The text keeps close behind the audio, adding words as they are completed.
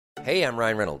Hey, I'm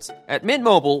Ryan Reynolds. At Mint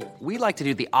Mobile, we like to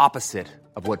do the opposite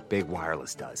of what Big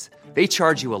Wireless does. They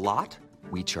charge you a lot,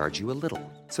 we charge you a little.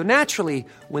 So naturally,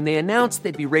 when they announced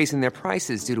they'd be raising their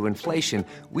prices due to inflation,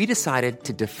 we decided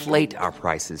to deflate our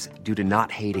prices due to not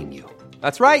hating you.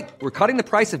 That's right. We're cutting the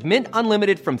price of Mint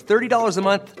Unlimited from $30 a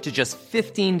month to just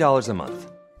 $15 a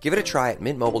month. Give it a try at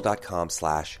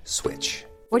mintmobile.com/switch.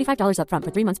 $45 up front for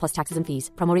 3 months plus taxes and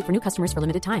fees. Promo rate for new customers for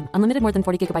limited time. Unlimited more than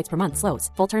 40 gigabytes per month. Slows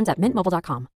full terms at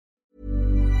mintmobile.com.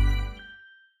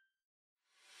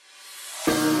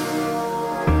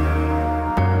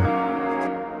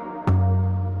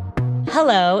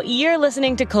 Hello, you're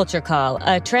listening to Culture Call,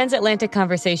 a transatlantic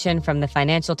conversation from the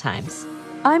Financial Times.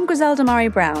 I'm Griselda Murray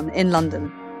Brown in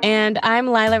London. And I'm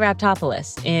Lila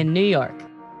Raptopoulos in New York.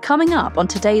 Coming up on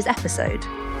today's episode.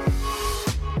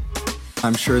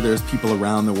 I'm sure there's people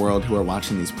around the world who are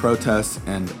watching these protests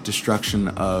and destruction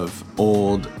of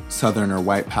old Southern or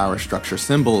white power structure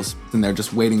symbols, and they're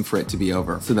just waiting for it to be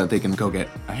over so that they can go get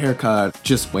a haircut,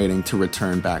 just waiting to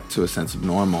return back to a sense of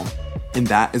normal. And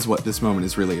that is what this moment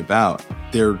is really about.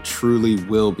 There truly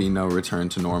will be no return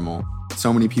to normal.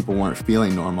 So many people weren't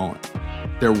feeling normal.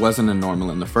 There wasn't a normal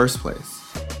in the first place.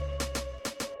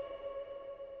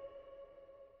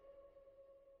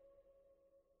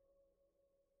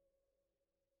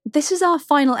 This is our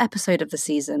final episode of the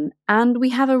season, and we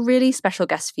have a really special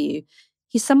guest for you.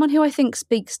 He's someone who I think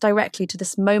speaks directly to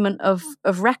this moment of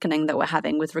reckoning that we're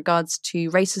having with regards to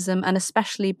racism and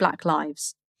especially Black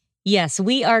lives. Yes,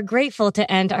 we are grateful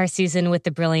to end our season with the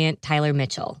brilliant Tyler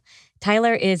Mitchell.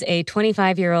 Tyler is a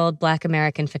 25-year-old Black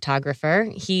American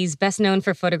photographer. He's best known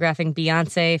for photographing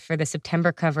Beyoncé for the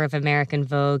September cover of American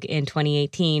Vogue in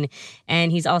 2018,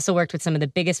 and he's also worked with some of the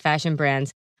biggest fashion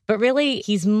brands. But really,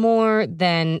 he's more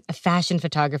than a fashion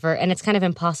photographer, and it's kind of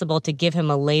impossible to give him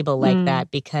a label like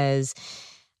that because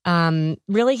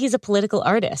really he's a political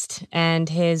artist, and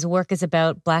his work is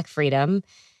about Black freedom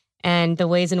and the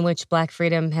ways in which Black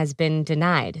freedom has been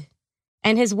denied.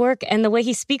 And his work and the way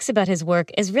he speaks about his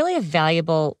work is really a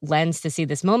valuable lens to see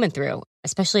this moment through,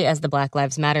 especially as the Black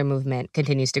Lives Matter movement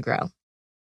continues to grow.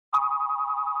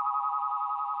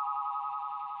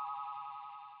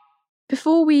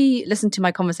 Before we listen to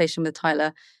my conversation with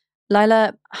Tyler,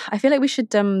 Lila, I feel like we should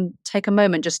take a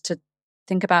moment just to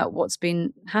think about what's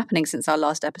been happening since our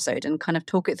last episode and kind of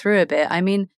talk it through a bit. I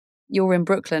mean, you're in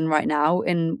Brooklyn right now,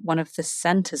 in one of the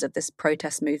centers of this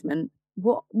protest movement.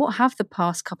 What have the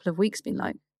past couple of weeks been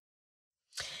like?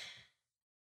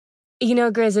 You know,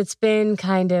 Grizz, it's been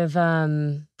kind of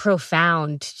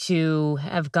profound to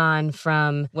have gone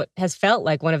from what has felt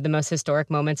like one of the most historic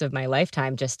moments of my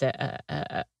lifetime, just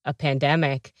a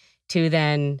pandemic, to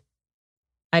then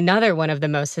another one of the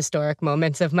most historic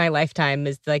moments of my lifetime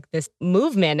is like this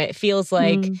movement. It feels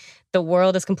like the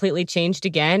world has completely changed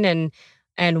again,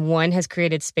 and one has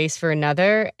created space for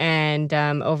another. And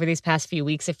over these past few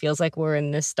weeks, it feels like we're in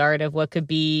the start of what could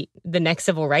be the next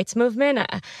civil rights movement.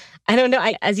 I don't know.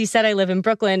 As you said, I live in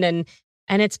Brooklyn, and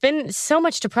it's been so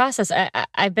much to process.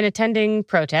 I've been attending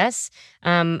protests.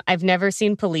 I've never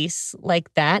seen police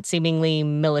like that, seemingly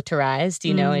militarized,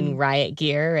 in riot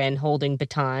gear and holding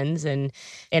batons and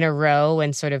in a row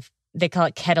and sort of, they call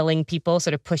it kettling people,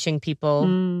 sort of pushing people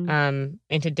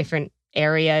into different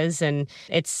areas. And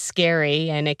it's scary,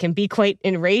 and it can be quite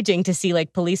enraging to see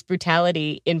like police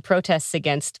brutality in protests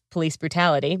against police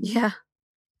brutality. Yeah.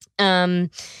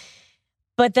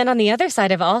 But then on the other side,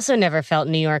 I've also never felt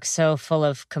New York so full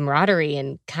of camaraderie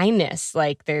and kindness.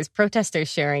 Like there's protesters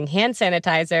sharing hand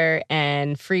sanitizer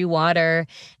and free water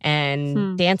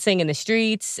and dancing in the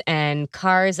streets, and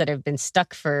cars that have been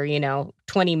stuck for,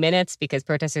 20 minutes because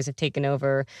protesters have taken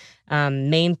over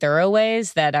main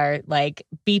thoroughways that are like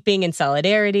beeping in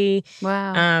solidarity.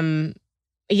 Wow.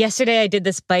 Yesterday, I did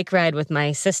this bike ride with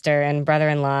my sister and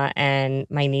brother-in-law and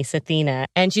my niece, Athena.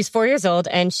 And she's 4 years old,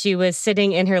 and she was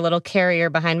sitting in her little carrier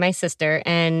behind my sister.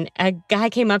 And a guy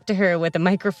came up to her with a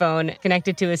microphone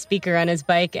connected to a speaker on his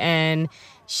bike, and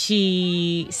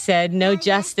she said, "No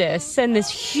justice." And this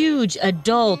huge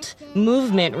adult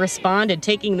movement responded,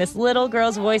 taking this little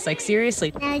girl's voice, like,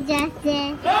 seriously. No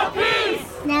justice. No peace.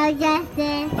 No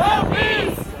justice. No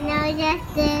peace. No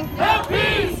justice. No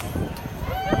peace.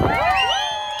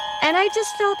 And I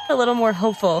just felt a little more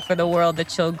hopeful for the world that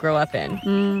she'll grow up in.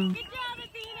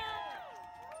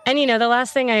 And, the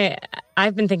last thing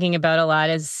I've been thinking about a lot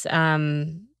is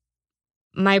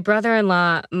my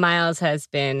brother-in-law, Miles, has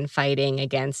been fighting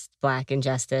against Black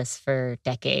injustice for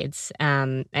decades.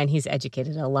 And he's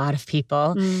educated a lot of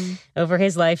people over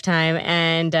his lifetime.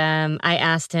 And I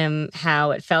asked him how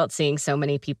it felt seeing so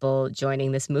many people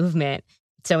joining this movement.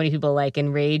 So many people, like,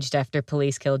 enraged after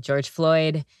police killed George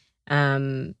Floyd.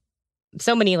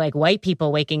 so many like white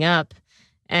people waking up.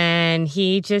 And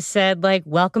he just said like,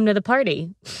 welcome to the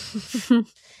party.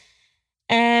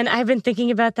 And I've been thinking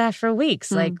about that for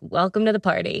weeks, like, welcome to the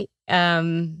party.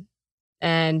 And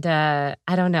I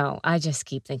don't know. I just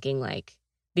keep thinking like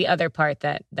the other part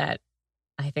that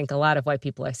I think a lot of white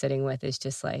people are sitting with is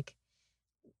just like,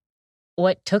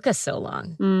 what took us so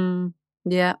long?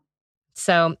 Yeah.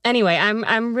 So anyway,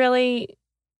 I'm really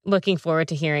looking forward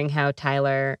to hearing how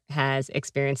Tyler has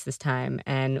experienced this time,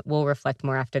 and we'll reflect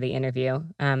more after the interview.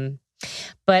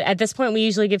 But at this point, we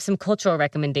usually give some cultural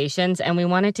recommendations, and we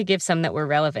wanted to give some that were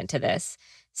relevant to this.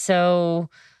 So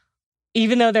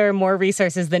even though there are more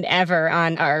resources than ever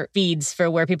on our feeds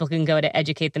for where people can go to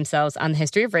educate themselves on the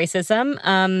history of racism,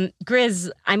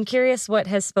 Grizz, I'm curious what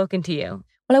has spoken to you.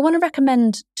 Well, I want to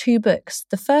recommend 2 books,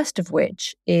 the first of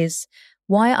which is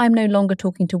Why I'm No Longer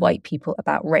Talking to White People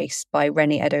About Race by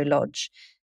Reni Eddo-Lodge.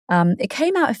 It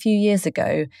came out a few years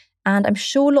ago, and I'm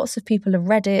sure lots of people have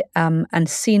read it and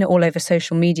seen it all over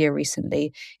social media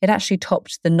recently. It actually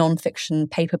topped the non-fiction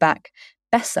paperback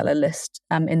bestseller list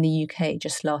in the UK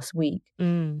just last week.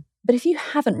 But if you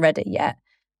haven't read it yet,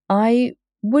 I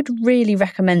would really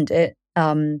recommend it.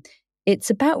 It's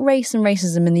about race and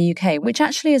racism in the UK, which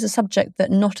actually is a subject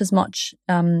that not as much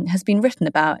has been written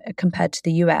about compared to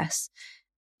the US.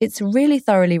 It's really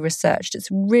thoroughly researched. It's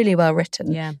really well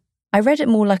written. Yeah. I read it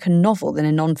more like a novel than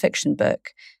a non-fiction book.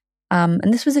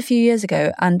 And this was a few years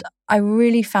ago, and I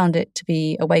really found it to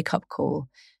be a wake-up call.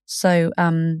 So,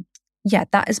 yeah,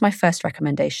 that is my first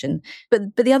recommendation.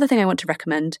 But the other thing I want to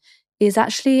recommend is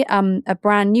actually a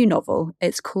brand new novel.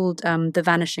 It's called The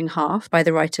Vanishing Half by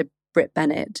the writer Brit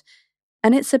Bennett.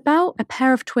 And it's about a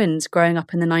pair of twins growing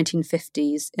up in the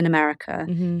 1950s in America.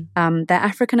 They're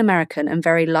African-American and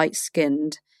very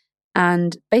light-skinned.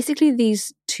 And basically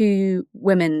these 2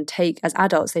 women as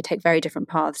adults, they take very different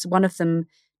paths. One of them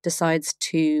decides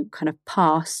to kind of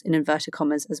pass, in inverted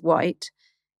commas, as white,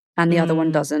 and the other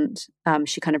one doesn't.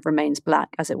 She kind of remains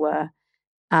black, as it were.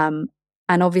 And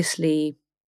obviously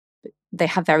they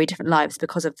have very different lives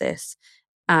because of this.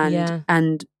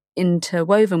 And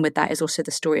interwoven with that is also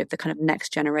the story of the kind of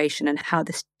next generation and how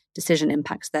this decision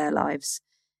impacts their lives.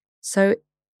 So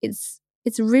it's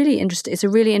really interesting. It's a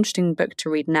really interesting book to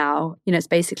read now. You know, it's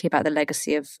basically about the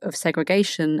legacy of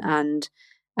segregation and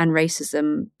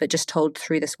racism, but just told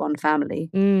through this one family.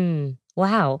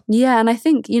 Wow. Yeah, and I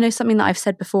think, you know, something that I've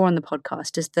said before on the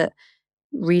podcast is that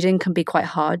reading can be quite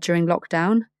hard during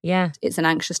lockdown. Yeah. It's an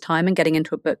anxious time, and getting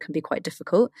into a book can be quite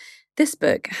difficult. This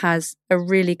book has a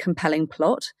really compelling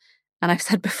plot. And I've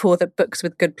said before that books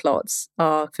with good plots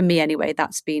are, for me anyway,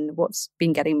 that's been what's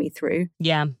been getting me through.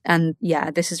 Yeah. And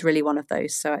yeah, this is really one of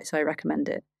those. So I recommend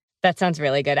it. That sounds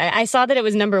really good. I saw that it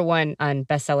was #1 on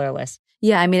bestseller list.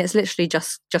 Yeah, I mean, it's literally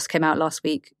just came out last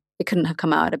week. It couldn't have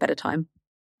come out at a better time.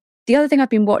 The other thing I've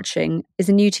been watching is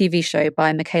a new TV show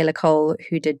by Michaela Cole,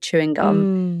 who did Chewing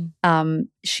Gum.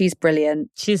 She's brilliant.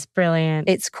 She's brilliant.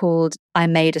 It's called I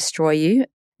May Destroy You.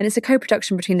 And it's a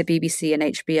co-production between the BBC and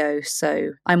HBO.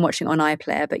 So I'm watching on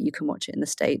iPlayer, but you can watch it in the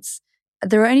States.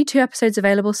 There are only 2 episodes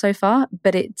available so far,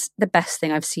 but it's the best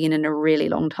thing I've seen in a really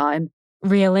long time.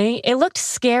 Really? It looked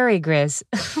scary, Grizz.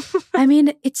 I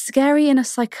mean, it's scary in a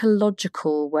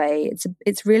psychological way.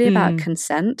 It's really about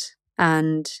consent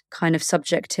and kind of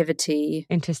subjectivity.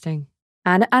 Interesting.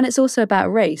 And it's also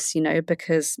about race, you know,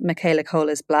 because Michaela Cole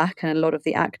is black and a lot of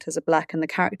the actors are black, and the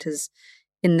characters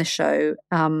in the show,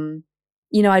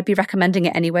 you know, I'd be recommending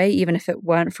it anyway, even if it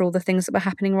weren't for all the things that were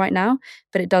happening right now.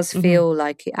 But it does feel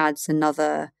like it adds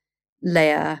another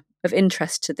layer of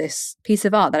interest to this piece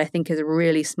of art that I think is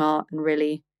really smart and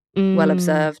really well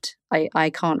observed. I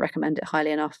can't recommend it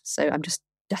highly enough. So I'm just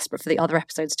desperate for the other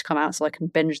episodes to come out so I can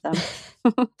binge them.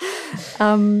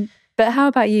 But how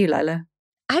about you, Lila?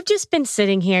 I've just been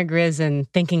sitting here, Grizz, and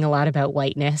thinking a lot about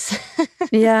whiteness.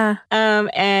 Yeah.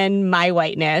 And my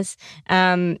whiteness.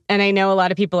 And I know a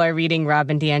lot of people are reading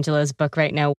Robin DiAngelo's book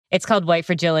right now. It's called White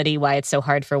Fragility, Why It's So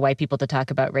Hard for White People to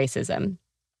Talk About Racism.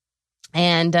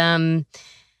 And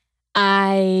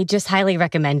I just highly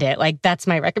recommend it. Like, that's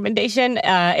my recommendation.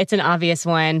 It's an obvious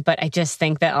one, but I just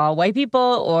think that all white people,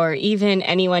 or even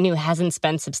anyone who hasn't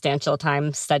spent substantial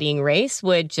time studying race,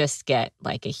 would just get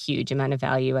like a huge amount of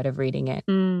value out of reading it.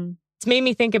 It's made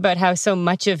me think about how so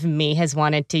much of me has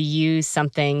wanted to use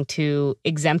something to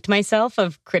exempt myself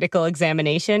of critical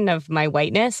examination of my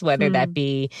whiteness, whether that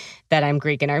be that I'm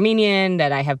Greek and Armenian,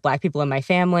 that I have black people in my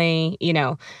family, you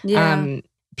know. Yeah.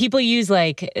 people use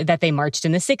like that they marched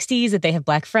in the 60s, that they have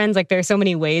black friends. Like there are so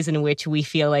many ways in which we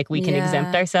feel like we can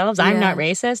exempt ourselves. I'm not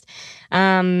racist.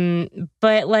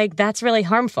 But like that's really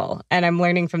harmful. And I'm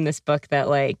learning from this book that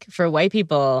like for white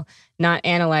people, not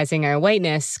analyzing our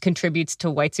whiteness contributes to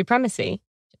white supremacy.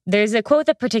 There's a quote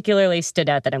that particularly stood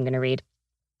out that I'm going to read.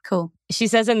 Cool. She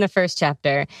says in the first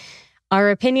chapter,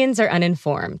 "Our opinions are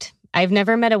uninformed. I've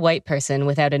never met a white person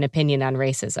without an opinion on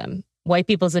racism. White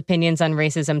people's opinions on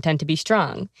racism tend to be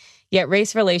strong, yet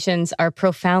race relations are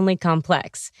profoundly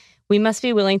complex. We must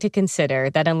be willing to consider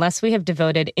that unless we have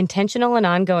devoted intentional and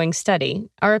ongoing study,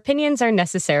 our opinions are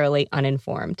necessarily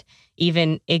uninformed,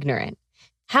 even ignorant.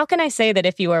 How can I say that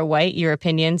if you are white, your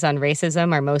opinions on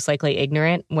racism are most likely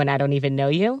ignorant when I don't even know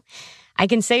you? I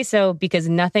can say so because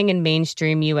nothing in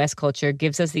mainstream U.S. culture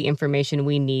gives us the information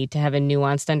we need to have a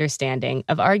nuanced understanding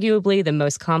of arguably the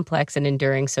most complex and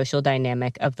enduring social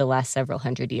dynamic of the last several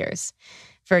hundred years.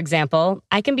 For example,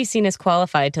 I can be seen as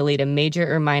qualified to lead a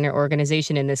major or minor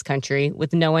organization in this country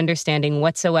with no understanding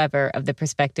whatsoever of the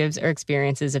perspectives or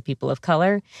experiences of people of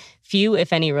color, few,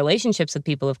 if any, relationships with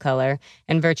people of color,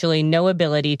 and virtually no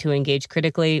ability to engage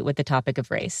critically with the topic of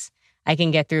race. I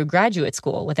can get through graduate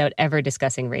school without ever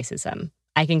discussing racism.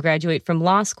 I can graduate from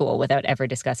law school without ever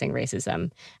discussing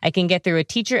racism. I can get through a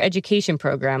teacher education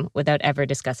program without ever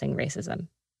discussing racism."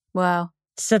 Wow.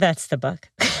 So that's the book.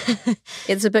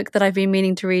 It's a book that I've been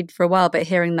meaning to read for a while, but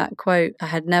hearing that quote, I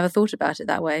had never thought about it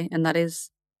that way. And that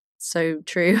is so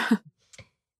true.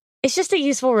 It's just a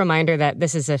useful reminder that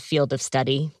this is a field of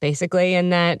study, basically,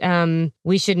 and that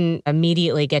we shouldn't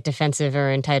immediately get defensive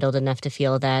or entitled enough to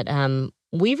feel that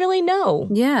we really know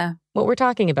what we're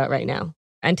talking about right now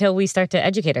until we start to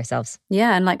educate ourselves.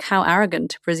 Yeah, and like how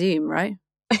arrogant to presume, right?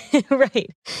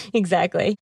 Right,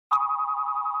 exactly.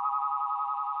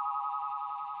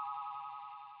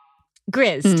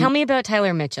 Grizz, tell me about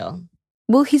Tyler Mitchell.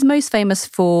 Well, he's most famous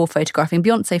for photographing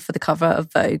Beyoncé for the cover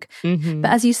of Vogue. Mm-hmm.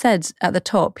 But as you said at the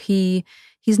top, he's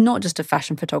not just a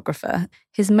fashion photographer.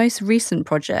 His most recent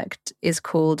project is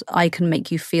called I Can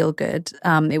Make You Feel Good.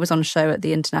 It was on show at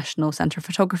the International Center of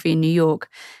Photography in New York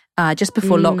just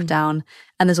before lockdown.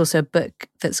 And there's also a book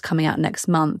that's coming out next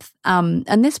month.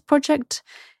 And this project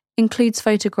includes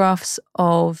photographs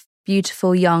of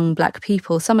beautiful young Black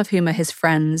people, some of whom are his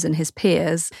friends and his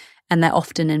peers. And they're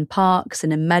often in parks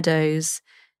and in meadows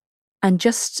and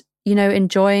just, you know,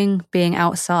 enjoying being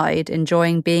outside,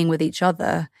 enjoying being with each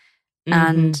other. Mm-hmm.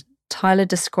 And Tyler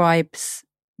describes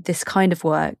this kind of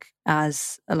work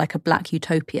as like a Black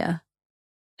utopia.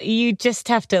 You just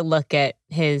have to look at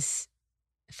his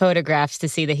photographs to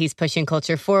see that he's pushing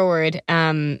culture forward,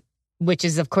 which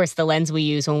is, of course, the lens we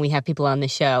use when we have people on the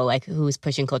show, like who's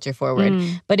pushing culture forward.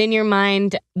 But in your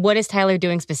mind, what is Tyler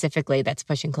doing specifically that's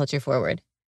pushing culture forward?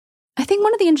 I think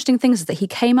one of the interesting things is that he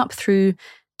came up through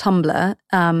Tumblr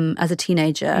as a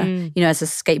teenager, you know, as a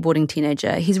skateboarding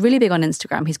teenager. He's really big on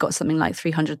Instagram. He's got something like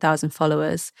 300,000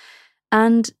 followers.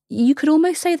 And you could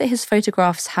almost say that his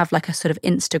photographs have like a sort of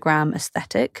Instagram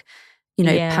aesthetic, you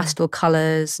know, pastel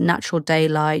colors, natural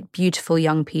daylight, beautiful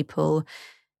young people.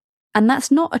 And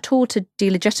that's not at all to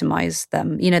delegitimize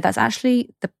them. You know, that's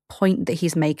actually the point that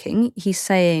he's making. He's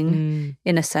saying,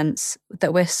 in a sense,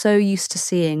 that we're so used to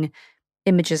seeing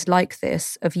images like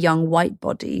this of young white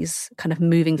bodies kind of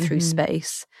moving through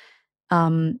space.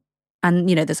 And,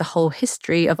 you know, there's a whole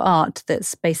history of art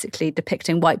that's basically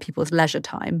depicting white people's leisure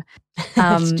time.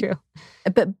 That's true.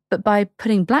 But by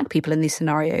putting Black people in these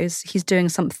scenarios, he's doing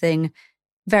something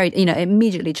very, you know, it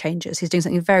immediately changes. He's doing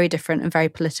something very different and very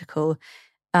political.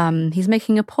 He's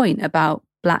making a point about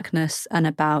Blackness and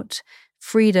about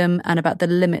freedom and about the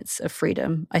limits of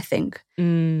freedom, I think.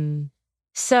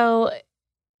 So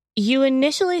you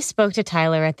initially spoke to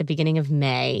Tyler at the beginning of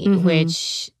May,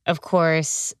 which, of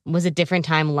course, was a different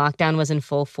time. Lockdown was in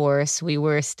full force. We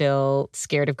were still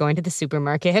scared of going to the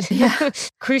supermarket. Yeah.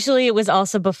 Crucially, it was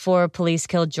also before police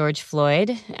killed George Floyd,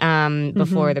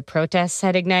 before the protests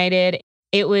had ignited.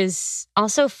 It was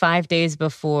also 5 days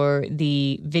before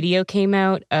the video came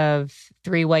out of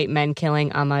 3 white men killing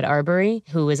Ahmaud Arbery,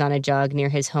 who was on a jog near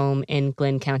his home in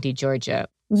Glynn County, Georgia.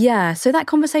 Yeah, so that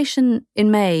conversation in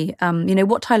May, you know,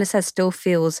 what Tyler says still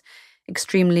feels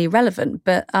extremely relevant.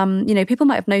 But, you know, people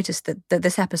might have noticed that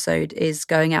this episode is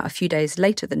going out a few days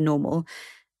later than normal.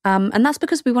 And that's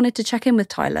because we wanted to check in with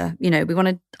Tyler. You know,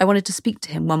 I wanted to speak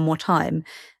to him one more time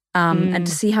and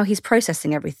to see how he's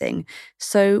processing everything.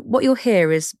 So what you'll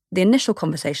hear is the initial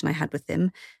conversation I had with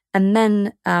him and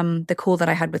then the call that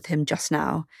I had with him just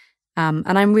now.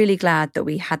 And I'm really glad that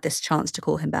we had this chance to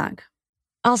call him back.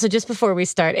 Also, just before we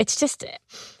start,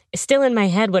 still in my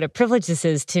head what a privilege this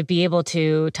is to be able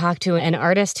to talk to an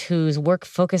artist whose work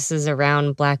focuses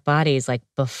around Black bodies, like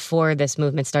before this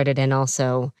movement started and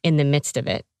also in the midst of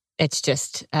it. It's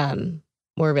just,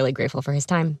 we're really grateful for his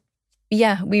time.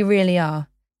 Yeah, we really are.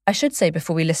 I should say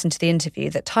before we listen to the interview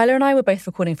that Tyler and I were both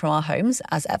recording from our homes,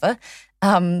 as ever.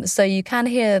 So you can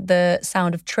hear the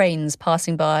sound of trains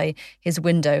passing by his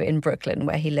window in Brooklyn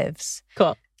where he lives.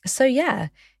 Cool. So yeah,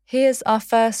 here's our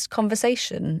first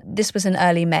conversation. This was in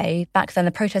early May. Back then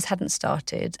the protest hadn't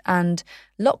started, and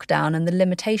lockdown and the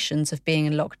limitations of being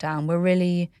in lockdown were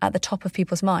really at the top of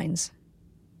people's minds.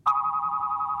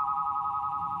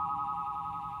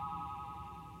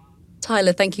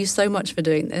 Tyler, thank you so much for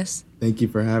doing this. Thank you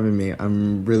for having me.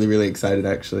 I'm really, really excited,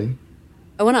 actually.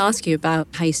 I want to ask you about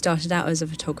how you started out as a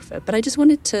photographer, but I just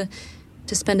wanted to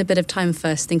spend a bit of time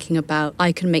first thinking about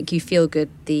I Can Make You Feel Good,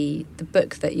 the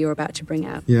book that you're about to bring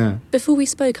out. Yeah. Before we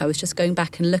spoke, I was just going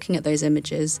back and looking at those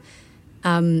images,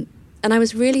 and I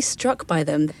was really struck by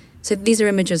them. So these are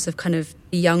images of kind of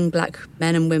young Black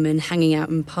men and women hanging out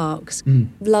in parks,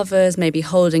 lovers maybe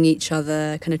holding each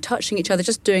other, kind of touching each other,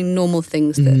 just doing normal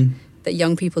things that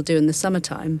young people do in the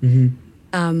summertime.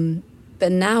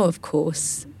 But now, of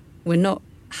course, we're not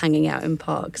hanging out in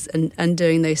parks and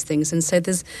doing those things. And so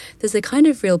there's a kind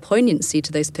of real poignancy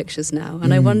to those pictures now.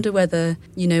 And I wonder whether,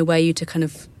 were you to kind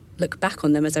of look back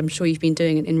on them, as I'm sure you've been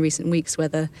doing in recent weeks,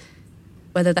 whether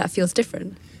that feels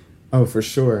different. Oh, for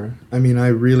sure. I mean, I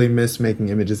really miss making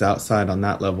images outside on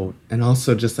that level, and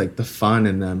also just like the fun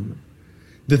in them.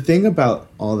 The thing about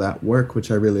all that work, which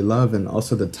I really love, and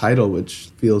also the title,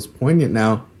 which feels poignant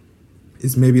now,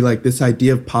 is maybe like this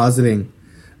idea of positing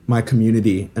my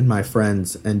community and my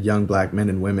friends and young Black men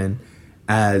and women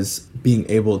as being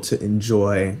able to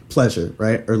enjoy pleasure,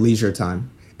 right? Or leisure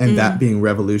time, and that being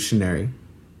revolutionary.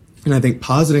 And I think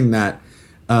positing that,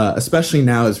 especially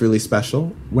now, is really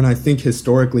special. When I think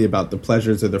historically about the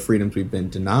pleasures or the freedoms we've been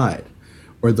denied,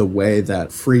 or the way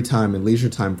that free time and leisure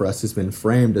time for us has been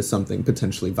framed as something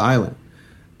potentially violent.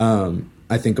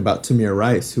 I think about Tamir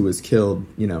Rice, who was killed,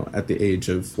 at the age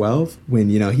of 12, when,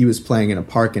 he was playing in a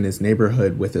park in his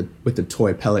neighborhood with a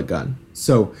toy pellet gun.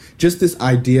 So just this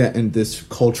idea and this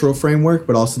cultural framework,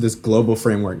 but also this global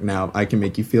framework now, I Can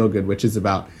Make You Feel Good, which is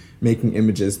about making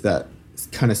images that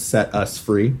kind of set us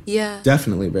free. Yeah.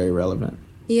 Definitely very relevant.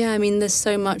 Yeah, I mean, there's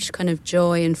so much kind of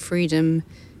joy and freedom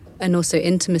and also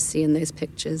intimacy in those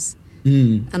pictures.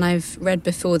 And I've read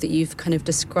before that you've kind of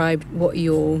described what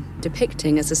you're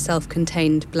depicting as a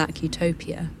self-contained Black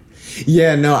utopia.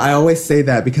 Yeah, no, I always say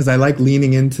that because I like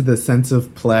leaning into the sense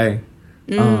of play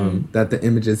that the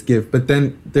images give. But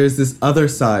then there's this other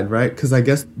side, right? Because I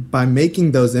guess by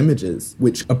making those images,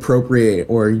 which appropriate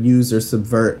or use or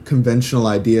subvert conventional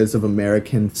ideas of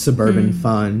American suburban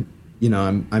fun,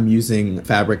 I'm using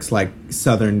fabrics like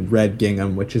Southern red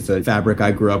gingham, which is a fabric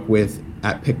I grew up with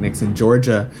at picnics in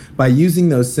Georgia. By using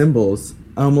those symbols,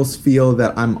 I almost feel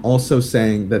that I'm also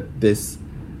saying that this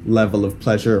level of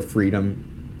pleasure or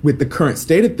freedom with the current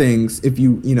state of things, if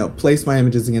you place my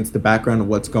images against the background of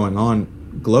what's going on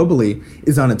globally,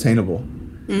 is unattainable,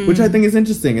 which I think is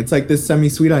interesting. It's like this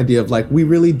semi-sweet idea of like, we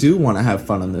really do want to have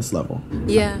fun on this level.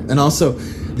 Yeah. And also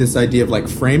this idea of like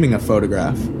framing a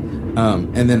photograph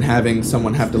and then having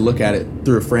someone have to look at it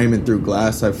through a frame and through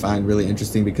glass, I find really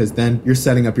interesting, because then you're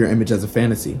setting up your image as a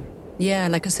fantasy. Yeah,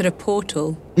 like a sort of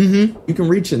portal. You can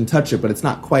reach it and touch it, but it's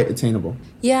not quite attainable.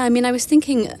 Yeah, I mean, I was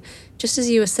thinking, just as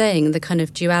you were saying, the kind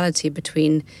of duality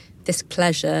between this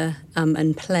pleasure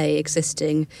and play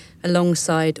existing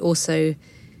alongside also,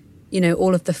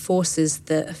 all of the forces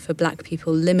that for Black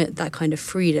people limit that kind of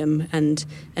freedom and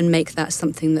make that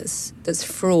something that's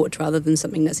fraught rather than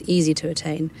something that's easy to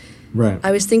attain. Right.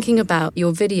 I was thinking about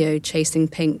your video, Chasing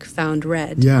Pink, Found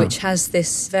Red, which has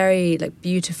this very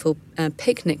beautiful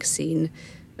picnic scene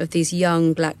of these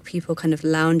young Black people kind of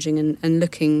lounging and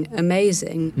looking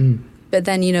amazing. But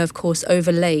then, of course,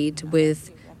 overlaid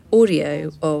with audio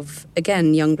of,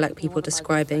 again, young Black people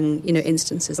describing,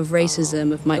 instances of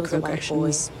racism, of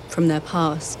microaggressions from their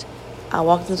past. I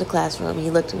walked into the classroom, he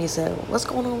looked at me and said, "What's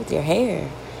going on with your hair?"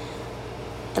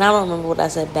 And I don't remember what I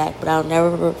said back, but I'll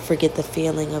never forget the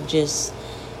feeling of just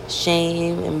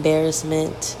shame,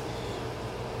 embarrassment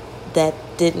that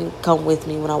didn't come with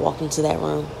me when I walked into that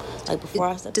room. Like before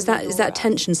I stepped is that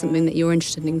tension something that you're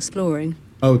interested in exploring?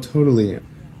 Oh, totally.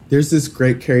 There's this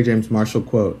great Kerry James Marshall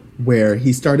quote where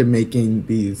he started making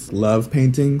these love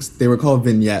paintings. They were called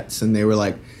vignettes, and they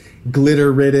were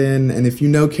glitter ridden. And if you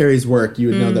know Kerry's work, you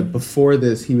would know that before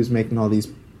this, he was making all these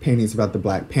paintings about the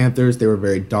Black Panthers. They were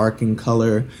very dark in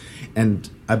color. And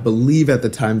I believe at the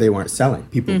time they weren't selling.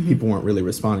 People weren't really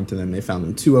responding to them. They found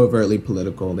them too overtly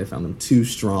political. They found them too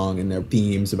strong in their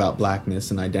themes about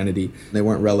blackness and identity. They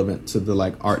weren't relevant to the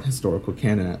like art historical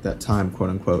canon at that time, quote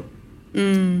unquote.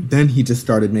 Then he just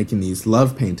started making these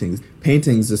love paintings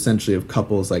essentially of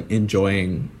couples like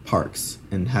enjoying parks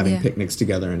and having picnics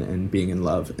together and being in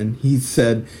love. And he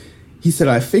said,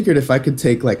 I figured if I could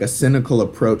take like a cynical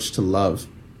approach to love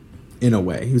in a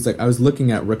way. He was like, I was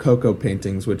looking at Rococo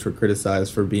paintings, which were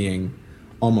criticized for being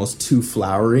almost too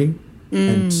flowery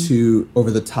and too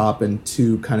over the top and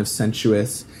too kind of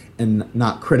sensuous and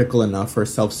not critical enough or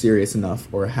self-serious enough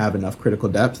or have enough critical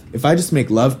depth. If I just make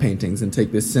love paintings and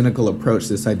take this cynical approach,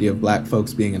 this idea of Black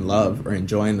folks being in love or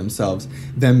enjoying themselves,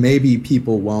 then maybe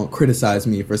people won't criticize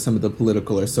me for some of the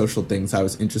political or social things I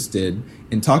was interested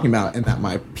in talking about and that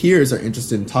my peers are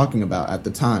interested in talking about at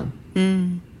the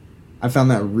time. I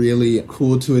found that really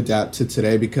cool to adapt to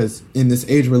today because in this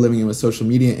age we're living in with social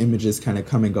media, images kind of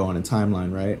come and go on a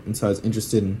timeline, right? And so I was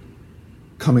interested in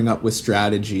coming up with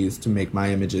strategies to make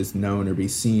my images known or be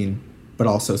seen, but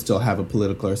also still have a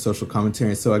political or social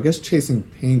commentary. So I guess Chasing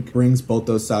Pink brings both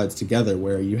those sides together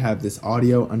where you have this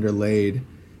audio underlaid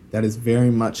that is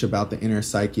very much about the inner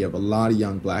psyche of a lot of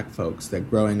young Black folks that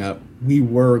growing up, we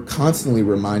were constantly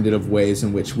reminded of ways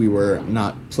in which we were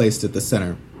not placed at the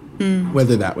center.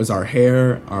 Whether that was our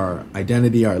hair, our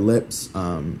identity, our lips,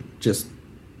 just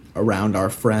around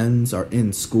our friends or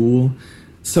in school.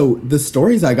 So the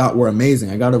stories I got were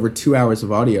amazing. I got over 2 hours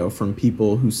of audio from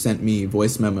people who sent me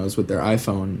voice memos with their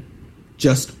iPhone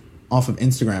just off of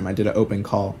Instagram. I did an open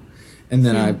call. And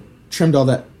then I trimmed all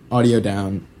that audio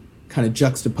down, kind of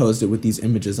juxtaposed it with these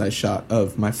images I shot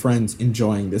of my friends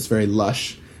enjoying this very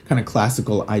lush, kind of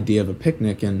classical idea of a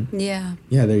picnic. And yeah,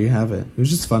 there you have it. It was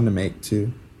just fun to make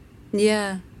too.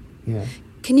 Yeah.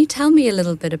 Can you tell me a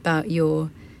little bit about your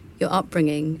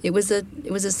upbringing? It was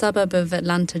a suburb of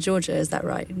Atlanta, Georgia, is that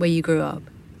right? Where you grew up?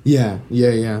 Yeah.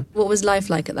 What was life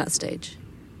like at that stage?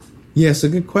 Yeah, it's a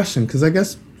good question because I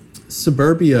guess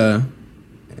suburbia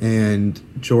and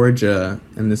Georgia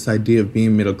and this idea of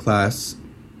being middle class,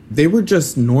 they were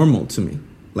just normal to me.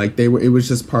 Like it was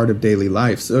just part of daily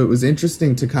life. So it was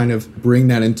interesting to kind of bring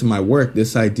that into my work,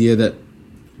 this idea that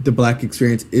the Black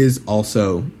experience is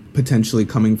also potentially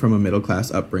coming from a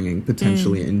middle-class upbringing,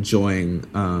 potentially enjoying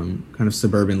kind of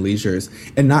suburban leisures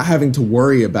and not having to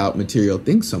worry about material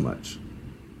things so much.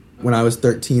 When I was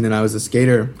 13 and I was a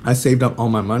skater, I saved up all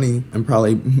my money and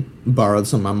probably borrowed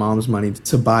some of my mom's money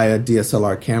to buy a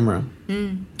DSLR camera.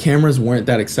 Cameras weren't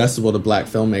that accessible to Black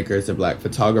filmmakers or Black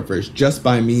photographers just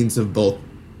by means of both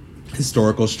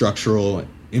historical, structural,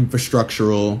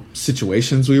 infrastructural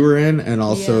situations we were in and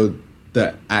also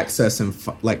the access and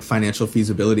financial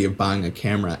feasibility of buying a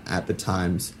camera at the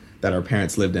times that our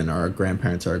parents lived in or our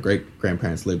grandparents or our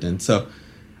great-grandparents lived in. So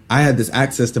I had this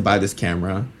access to buy this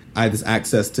camera. I had this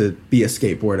access to be a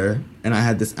skateboarder. And I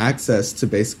had this access to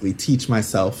basically teach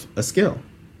myself a skill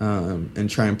and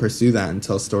try and pursue that and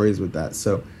tell stories with that.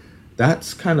 So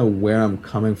that's kind of where I'm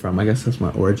coming from. I guess that's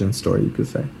my origin story, you could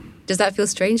say. Does that feel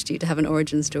strange to you to have an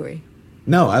origin story?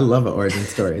 No, I love an origin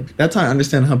story. That's how I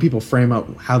understand how people frame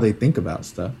up how they think about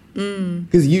stuff.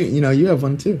 Because you have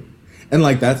one too, and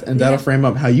that'll frame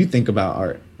up how you think about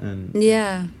art. And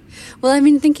well, I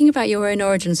mean, thinking about your own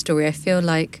origin story, I feel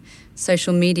like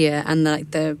social media and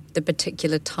the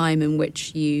particular time in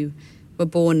which you were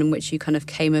born, in which you kind of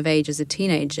came of age as a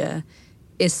teenager,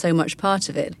 is so much part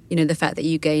of it. You know, the fact that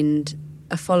you gained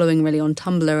a following really on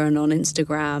Tumblr and on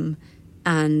Instagram,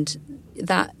 and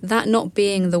that not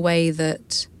being the way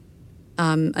that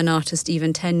an artist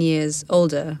even 10 years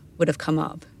older would have come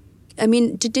up. I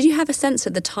mean, did you have a sense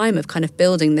at the time of kind of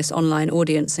building this online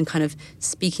audience and kind of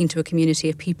speaking to a community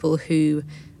of people who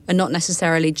are not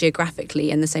necessarily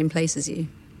geographically in the same place as you?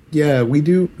 Yeah, we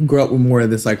do grow up with more of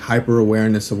this like hyper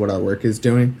awareness of what our work is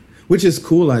doing, which is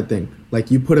cool, I think. Like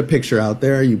you put a picture out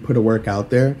there, you put a work out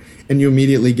there, and you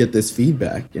immediately get this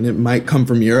feedback. And it might come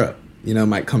from Europe. It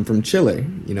might come from Chile,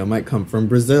 it might come from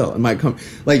Brazil. It might come,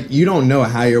 you don't know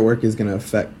how your work is going to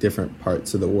affect different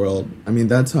parts of the world. I mean,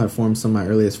 that's how I formed some of my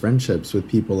earliest friendships with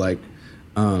people like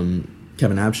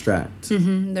Kevin Abstract.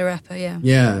 The rapper, yeah.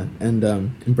 Yeah, and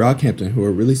in Brockhampton, who are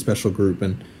a really special group.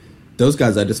 And those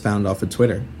guys I just found off of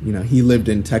Twitter. He lived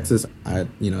in Texas. I,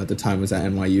 at the time was at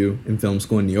NYU in film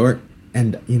school in New York.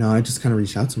 And, I just kind of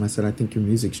reached out to him. I said, I think your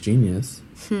music's genius.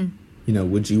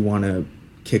 Would you want to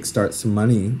kickstart some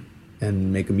money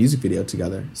and make a music video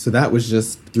together? So that was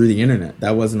just through the internet.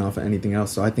 That wasn't off of anything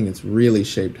else. So I think it's really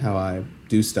shaped how I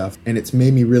do stuff. And it's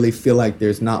made me really feel like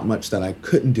there's not much that I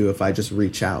couldn't do if I just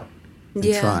reach out. and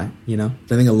try, you know?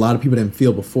 I think a lot of people didn't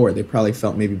feel before. They probably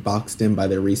felt maybe boxed in by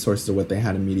their resources of what they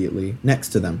had immediately next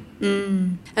to them.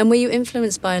 And were you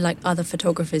influenced by like other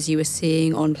photographers you were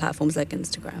seeing on platforms like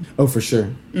Instagram? Oh, for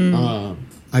sure.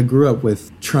 I grew up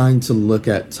with trying to look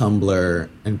at Tumblr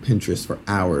and Pinterest for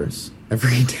hours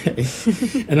every day.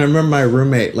 And I remember my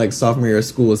roommate, like sophomore year of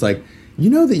school, was like, you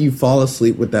know that you fall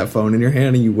asleep with that phone in your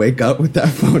hand and you wake up with that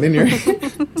phone in your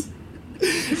hand?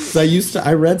 So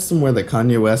I read somewhere that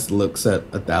Kanye West looks at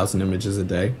 1,000 images a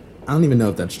day. I don't even know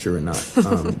if that's true or not.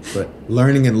 But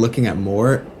learning and looking at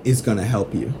more is going to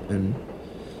help you. And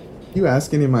you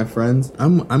ask any of my friends,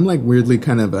 I'm like weirdly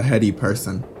kind of a heady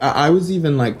person. I was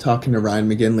even like talking to Ryan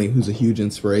McGinley, who's a huge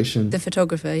inspiration. The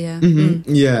photographer, yeah.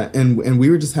 Yeah, and we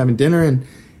were just having dinner, and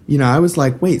you know, I was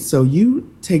like, wait, so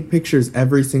you take pictures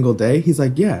every single day? He's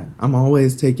like, yeah, I'm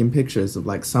always taking pictures of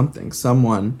like something,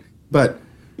 someone. But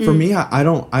for me, I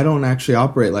don't actually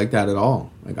operate like that at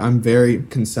all. Like, I'm very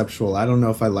conceptual. I don't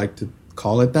know if I like to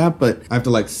call it that, but I have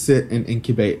to like sit and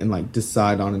incubate and like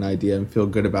decide on an idea and feel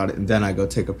good about it, and then I go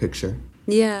take a picture.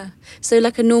 Yeah. So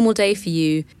like a normal day for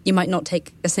you, you might not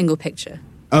take a single picture.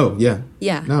 Oh, yeah.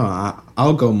 Yeah. No,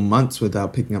 I'll go months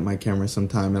without picking up my camera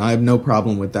sometime, and I have no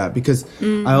problem with that because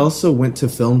I also went to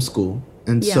film school.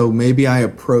 And so maybe I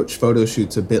approach photo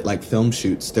shoots a bit like film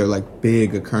shoots. They're like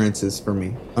big occurrences for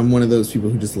me. I'm one of those people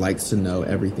who just likes to know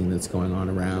everything that's going on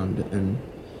around. And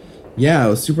yeah, I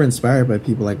was super inspired by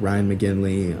people like Ryan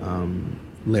McGinley,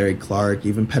 Larry Clark,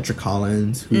 even Petra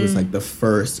Collins, who was like the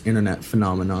first internet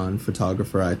phenomenon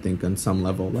photographer, I think, on some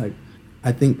level. Like,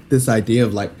 I think this idea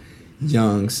of like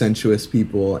young, sensuous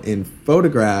people in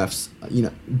photographs, you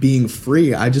know, being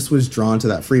free, I just was drawn to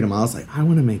that freedom. I was like, I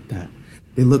want to make that.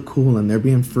 They look cool and they're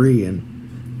being free,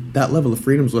 and that level of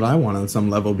freedom is what I want on some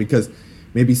level, because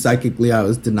maybe psychically I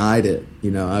was denied it.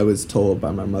 You know, I was told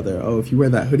by my mother, oh, if you wear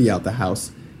that hoodie out the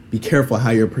house, be careful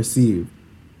how you're perceived.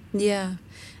 Yeah.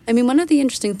 I mean, one of the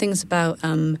interesting things about,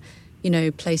 you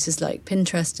know, places like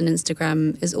Pinterest and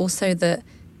Instagram is also that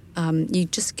you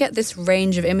just get this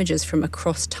range of images from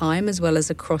across time as well as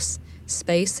across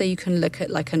space. So you can look at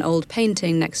like an old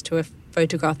painting next to a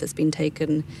photograph that's been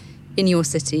taken in your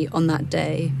city on that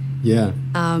day. Yeah.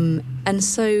 And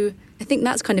so I think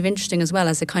that's kind of interesting as well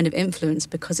as a kind of influence,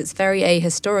 because it's very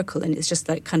ahistorical and it's just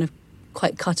like kind of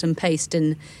quite cut and paste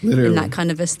in that kind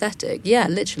of aesthetic. Yeah,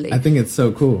 literally. I think it's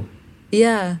so cool.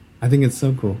 Yeah. I think it's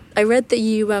so cool. I read that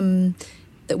you,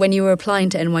 that when you were applying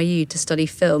to NYU to study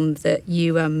film, that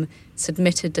you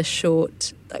submitted a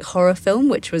short like horror film,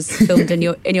 which was filmed in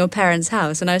your parents'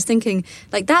 house. And I was thinking,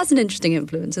 like, that's an interesting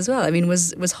influence as well. I mean,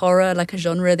 was horror like a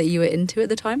genre that you were into at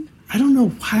the time? I don't know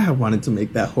why I wanted to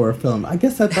make that horror film. I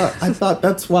guess I thought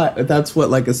that's what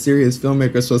like a serious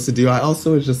filmmaker is supposed to do. I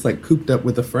also was just like cooped up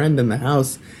with a friend in the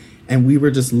house, and we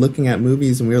were just looking at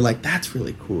movies, and we were like, that's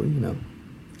really cool, you know.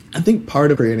 I think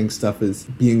part of creating stuff is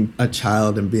being a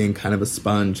child and being kind of a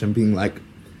sponge and being like,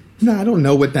 you know, I don't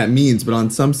know what that means, but on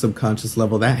some subconscious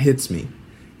level, that hits me.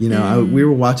 You know, we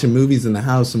were watching movies in the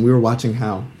house, and we were watching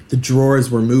how the drawers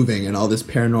were moving and all this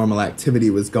paranormal activity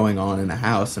was going on in the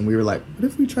house. And we were like, what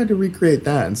if we tried to recreate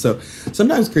that? And so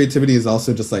sometimes creativity is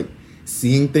also just like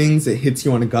seeing things. It hits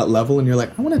you on a gut level, and you're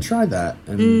like, I want to try that.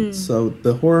 And so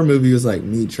the horror movie was like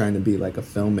me trying to be like a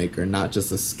filmmaker, not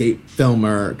just a skate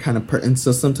filmer kind of and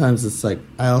so sometimes it's like,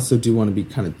 I also do want to be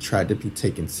kind of tried to be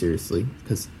taken seriously,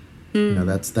 because, you know,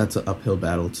 that's an uphill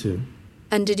battle too.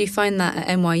 And did you find that at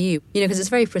NYU? You know, because it's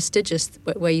very prestigious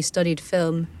where you studied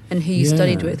film and who you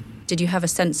studied with. Did you have a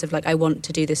sense of like, I want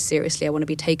to do this seriously, I want to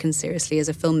be taken seriously as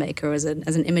a filmmaker or as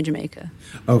an image maker?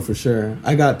 Oh, for sure.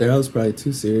 I got there. I was probably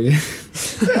too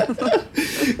serious.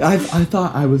 I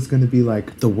thought I was going to be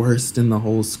like the worst in the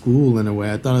whole school in a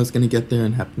way. I thought I was going to get there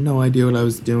and have no idea what I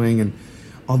was doing. And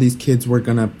all these kids were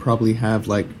going to probably have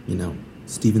like, you know,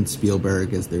 Steven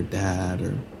Spielberg as their dad.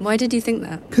 Or why did you think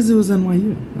that? Because it was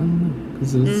NYU. I don't know.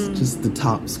 Because it was just the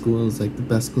top school. It was like the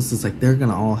best schools. It's like they're going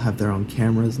to all have their own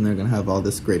cameras, and they're going to have all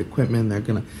this great equipment. They're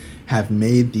going to have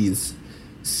made these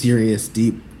serious,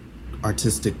 deep,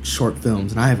 artistic short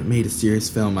films. And I haven't made a serious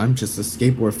film. I'm just a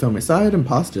skateboard filmmaker. So I had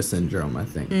imposter syndrome, I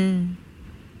think.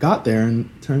 Got there, and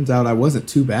turns out I wasn't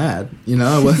too bad. You know,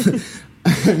 I wasn't.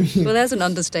 I mean, well, there's an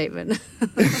understatement.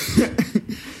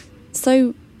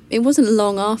 So it wasn't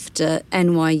long after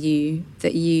NYU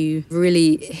that you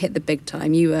really hit the big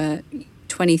time. You were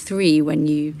 23 when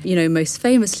you know, most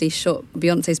famously shot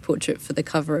Beyonce's portrait for the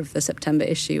cover of the September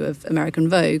issue of American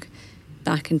Vogue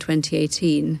back in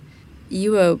 2018.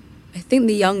 You were, I think,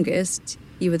 the youngest.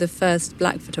 You were the first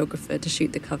black photographer to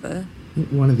shoot the cover.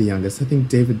 One of the youngest. I think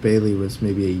David Bailey was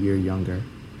maybe a year younger.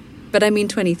 But I mean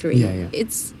 23. Yeah.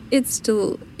 It's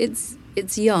still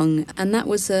it's young, and that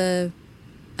was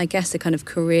I guess a kind of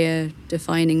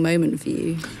career-defining moment for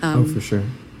you. For sure.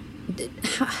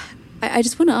 I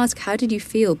just want to ask, how did you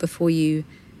feel before you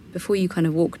kind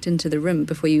of walked into the room,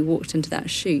 before you walked into that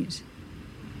shoot?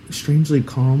 Strangely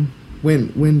calm.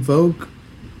 When Vogue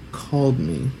called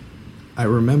me, I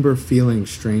remember feeling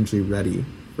strangely ready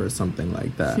for something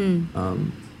like that.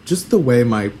 Just the way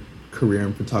my career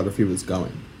in photography was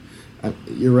going.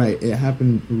 You're right, it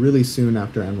happened really soon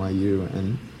after NYU,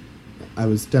 and I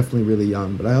was definitely really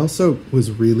young, but I also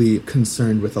was really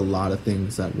concerned with a lot of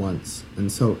things at once.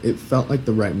 And so it felt like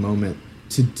the right moment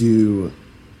to do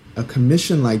a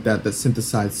commission like that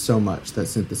synthesized so much, that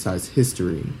synthesized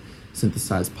history,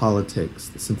 synthesized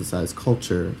politics, synthesized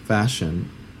culture, fashion,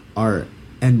 art,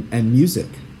 and music,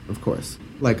 of course.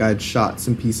 Like, I'd shot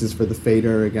some pieces for The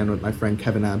Fader, again with my friend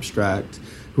Kevin Abstract,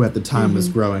 who at the time was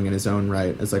growing in his own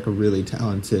right as like a really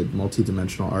talented,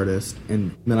 multi-dimensional artist.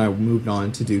 And then I moved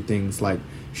on to do things like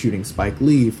shooting Spike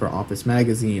Lee for Office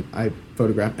Magazine. I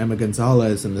photographed Emma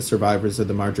Gonzalez and the survivors of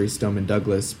the Marjorie Stoneman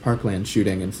Douglas Parkland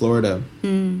shooting in Florida.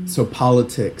 So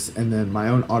politics, and then my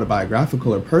own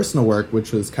autobiographical or personal work,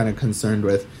 which was kind of concerned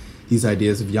with these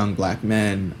ideas of young black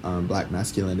men, black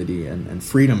masculinity, and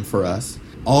freedom for us.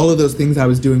 All of those things I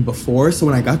was doing before. So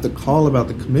when I got the call about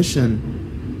the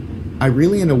commission, I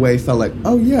really, in a way, felt like,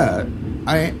 oh yeah,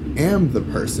 I am the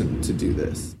person to do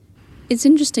this. It's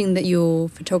interesting that your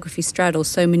photography straddles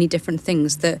so many different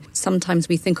things that sometimes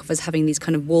we think of as having these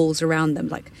kind of walls around them,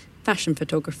 like fashion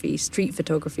photography, street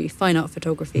photography, fine art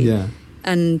photography. Yeah.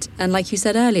 And like you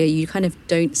said earlier, you kind of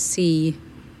don't see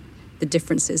the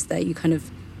differences there. You kind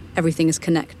of, everything is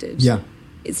connected. Yeah.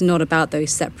 It's not about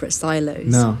those separate silos.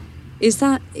 No. Is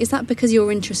that because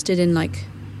you're interested in like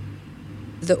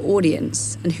the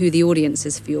audience and who the audience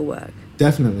is for your work?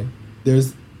 Definitely.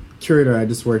 There's a curator I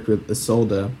just worked with,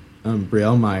 Isolde,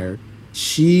 Brielle Meyer.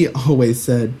 She always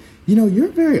said, you know, you're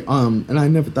very, and I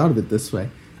never thought of it this way,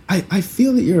 I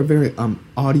feel that you're a very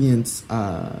audience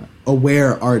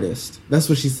aware artist. That's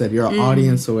what she said. You're an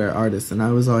audience aware artist. And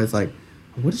I was always like,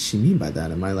 what does she mean by that?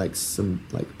 Am I like some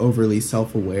like overly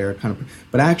self-aware kind of?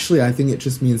 But actually, I think it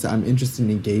just means that I'm interested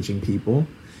in engaging people,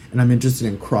 and I'm interested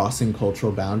in crossing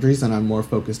cultural boundaries, and I'm more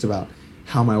focused about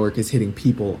how my work is hitting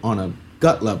people on a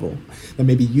gut level that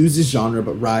maybe uses genre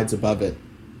but rides above it.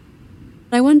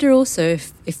 I wonder also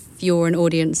if you're an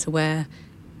audience-aware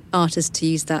artist, to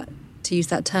use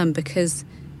that term, because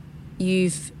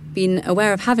you've been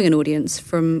aware of having an audience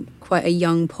from quite a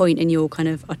young point in your kind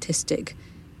of artistic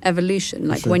evolution.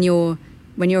 Like, sure.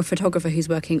 when you're a photographer who's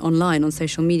working online on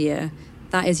social media,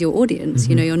 that is your audience.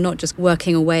 You know, you're not just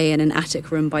working away in an attic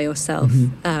room by yourself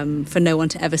for no one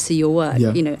to ever see your work,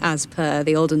 you know, as per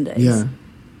the olden days. Yeah,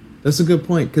 that's a good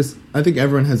point, because I think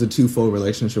everyone has a twofold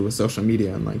relationship with social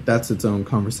media, and like that's its own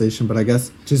conversation. But I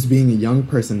guess just being a young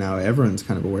person now, everyone's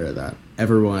kind of aware of that.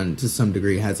 Everyone to some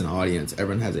degree has an audience.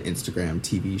 Everyone has an Instagram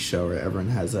TV show, or everyone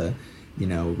has a, you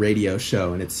know, radio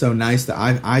show. And it's so nice that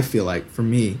I feel like, for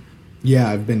me, yeah,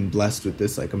 I've been blessed with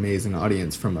this like amazing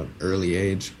audience from an early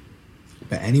age.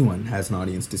 But anyone has an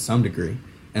audience to some degree.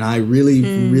 And I really,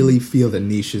 really feel that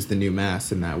niche is the new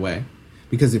mass in that way.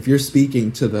 Because if you're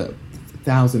speaking to the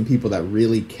 1,000 people that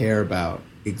really care about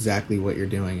exactly what you're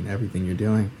doing and everything you're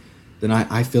doing, then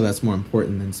I feel that's more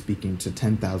important than speaking to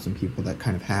 10,000 people that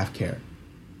kind of half care.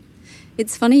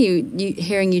 It's funny you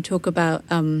hearing you talk about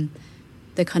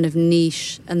the kind of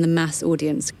niche and the mass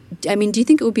audience. I mean, do you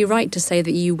think it would be right to say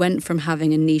that you went from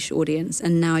having a niche audience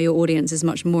and now your audience is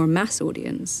much more a mass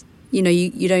audience? You know,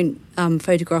 you don't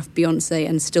photograph Beyonce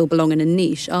and still belong in a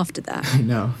niche after that. I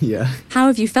know, yeah. How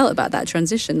have you felt about that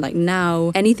transition? Like,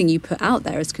 now anything you put out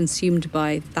there is consumed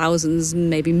by thousands,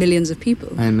 maybe millions of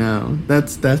people. I know.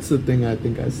 That's the thing I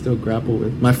think I still grapple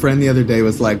with. My friend the other day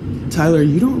was like, Tyler,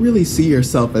 you don't really see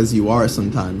yourself as you are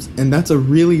sometimes. And that's a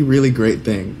really, really great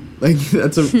thing. Like,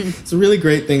 it's a really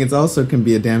great thing. It also can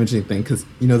be a damaging thing because,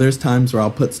 you know, there's times where I'll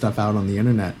put stuff out on the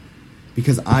internet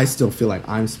because I still feel like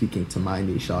I'm speaking to my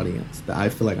niche audience, that I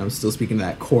feel like I'm still speaking to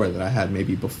that core that I had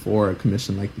maybe before a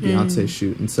commission like the Beyonce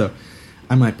shoot. And so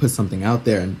I might put something out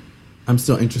there, and I'm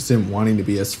still interested in wanting to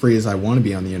be as free as I want to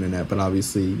be on the internet. But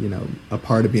obviously, you know, a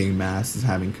part of being mass is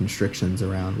having constrictions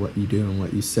around what you do and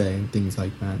what you say and things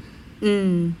like that.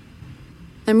 I'm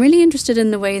really interested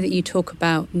in the way that you talk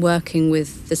about working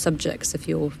with the subjects of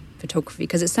your photography,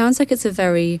 because it sounds like it's a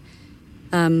very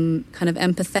kind of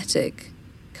empathetic,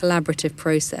 collaborative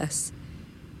process.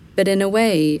 But in a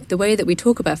way, the way that we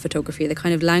talk about photography, the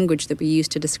kind of language that we use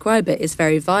to describe it is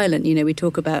very violent. You know, we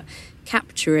talk about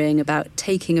capturing, about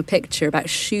taking a picture, about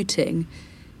shooting.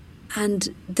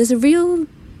 And there's an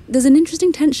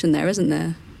interesting tension there, isn't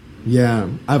there? Yeah,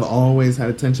 I've always had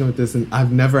a tension with this, and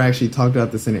I've never actually talked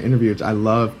about this in an interview, which I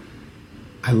love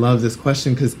this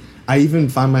question, because I even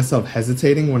find myself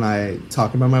hesitating when I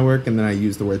talk about my work and then I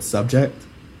use the word subject.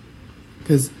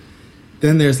 Because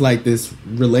then there's like this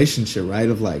relationship, right,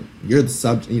 of like you're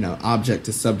the object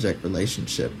to subject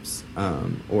relationships,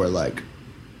 or like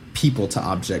people to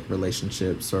object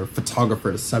relationships, or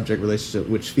photographer to subject relationship,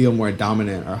 which feel more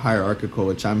dominant or hierarchical,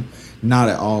 which I'm not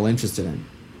at all interested in.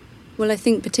 Well, I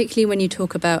think particularly when you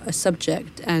talk about a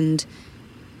subject and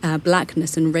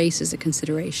blackness and race as a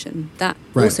consideration, that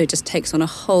also just takes on a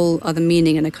whole other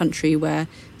meaning in a country where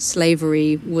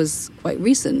slavery was quite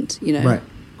recent, you know. Right,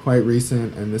 quite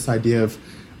recent, and this idea of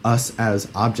us as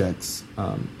objects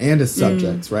and as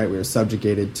subjects, right? We were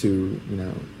subjugated to,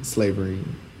 slavery,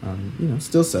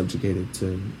 still subjugated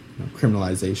to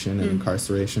criminalization and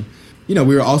incarceration.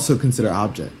 We were also considered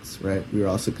objects, right? We were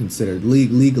also considered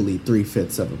legally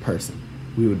 3/5 of a person.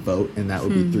 We would vote, and that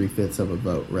would be 3/5 of a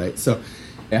vote, right? So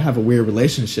I have a weird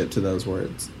relationship to those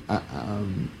words. I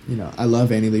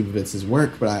love Annie Leibovitz's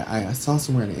work, but I saw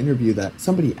somewhere in an interview that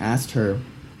somebody asked her,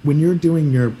 when you're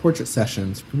doing your portrait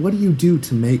sessions, what do you do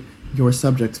to make your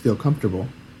subjects feel comfortable?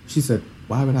 She said,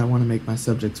 why would I want to make my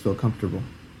subjects feel comfortable?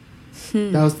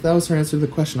 That was her answer to the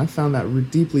question. I found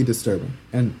that deeply disturbing.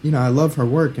 And, I love her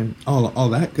work and all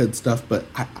that good stuff, but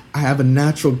I have a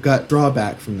natural gut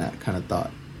drawback from that kind of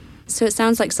thought. So it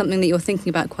sounds like something that you're thinking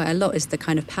about quite a lot is the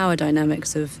kind of power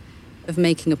dynamics of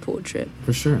making a portrait.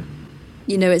 For sure.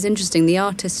 It's interesting. The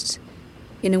artist,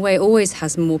 in a way, always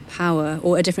has more power,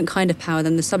 or a different kind of power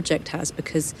than the subject has,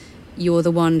 because you're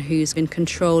the one who's in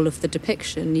control of the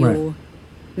depiction. You're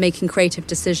making creative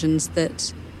decisions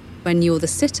that when you're the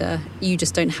sitter, you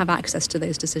just don't have access to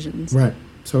those decisions. Right,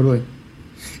 totally.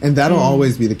 And that'll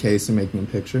always be the case in making a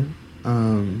picture.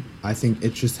 I think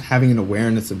it's just having an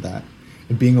awareness of that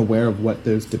and being aware of what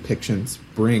those depictions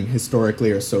bring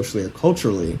historically or socially or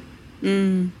culturally.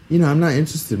 I'm not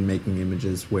interested in making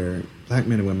images where black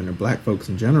men and women or black folks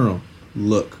in general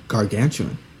look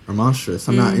gargantuan or monstrous.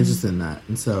 I'm not interested in that.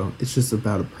 And so it's just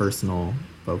about a personal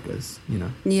focus,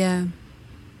 Yeah.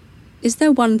 Is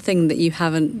there one thing that you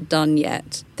haven't done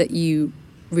yet that you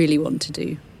really want to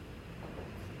do?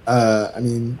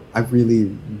 I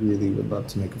really, really would love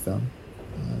to make a film,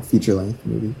 feature-length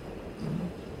movie.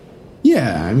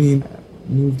 I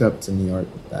moved up to New York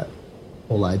with that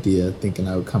whole idea, thinking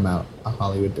I would come out a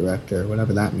Hollywood director,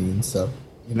 whatever that means. So,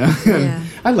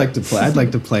 I'd like to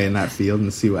play in that field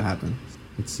and see what happens.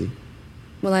 Let's see.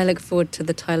 Well, I look forward to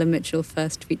the Tyler Mitchell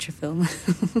first feature film.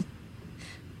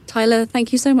 Tyler,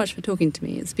 thank you so much for talking to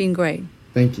me. It's been great.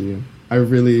 Thank you. I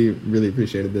really, really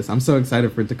appreciated this. I'm so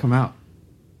excited for it to come out.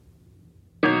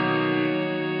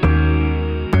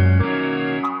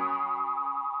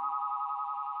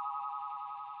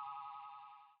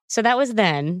 So that was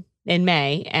then in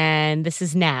May, and this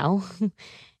is now.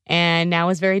 And now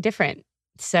is very different.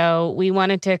 So we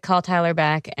wanted to call Tyler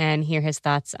back and hear his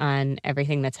thoughts on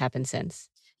everything that's happened since.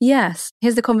 Yes.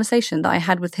 Here's the conversation that I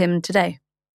had with him today.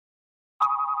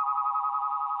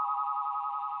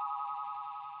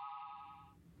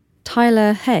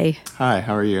 Tyler, hey. Hi,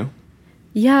 how are you?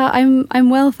 Yeah, I'm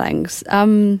well, thanks.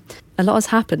 A lot has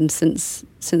happened since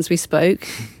we spoke.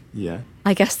 Yeah.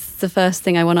 I guess the first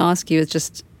thing I want to ask you is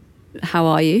just, how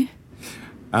are you?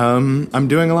 I'm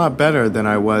doing a lot better than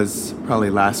I was probably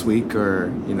last week or,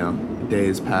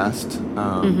 days past.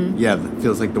 Yeah, it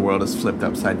feels like the world has flipped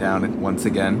upside down once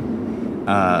again,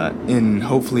 in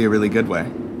hopefully a really good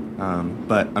way.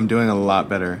 But I'm doing a lot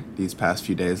better these past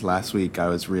few days. Last week I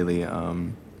was really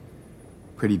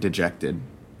pretty dejected,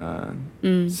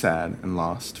 sad and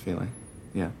lost feeling.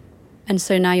 Yeah. And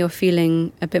so now you're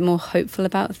feeling a bit more hopeful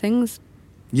about things?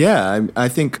 Yeah, I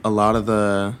think a lot of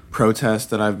the protests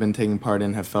that I've been taking part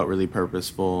in have felt really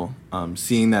purposeful.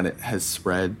 Seeing that it has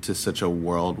spread to such a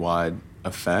worldwide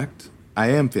effect, I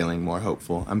am feeling more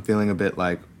hopeful. I'm feeling a bit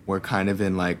like we're kind of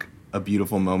in like a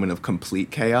beautiful moment of complete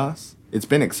chaos. It's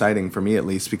been exciting for me, at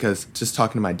least, because just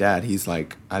talking to my dad, he's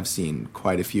like, I've seen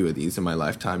quite a few of these in my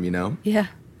lifetime, Yeah.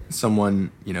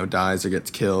 Someone, dies or gets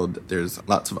killed, there's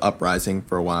lots of uprising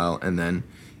for a while, and then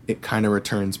it kind of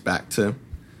returns back to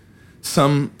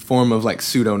some form of like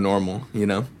pseudo-normal,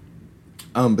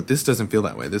 But this doesn't feel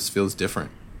that way. This feels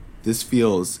different. This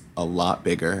feels a lot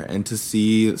bigger. And to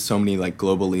see so many like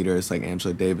global leaders like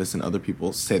Angela Davis and other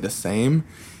people say the same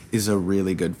is a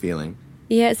really good feeling.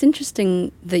 Yeah, it's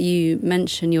interesting that you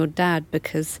mention your dad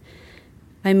because,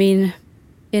 in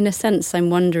a sense, I'm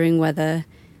wondering whether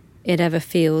it ever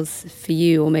feels for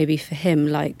you or maybe for him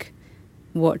like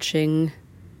watching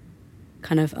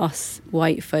kind of us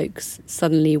white folks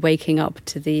suddenly waking up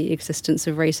to the existence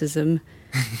of racism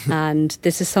And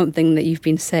this is something that you've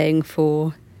been saying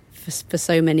for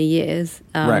so many years.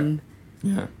 Right.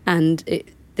 Yeah. And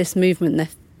this movement,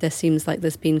 there seems like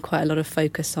there's been quite a lot of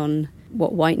focus on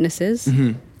what whiteness is.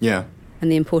 Mm-hmm. Yeah.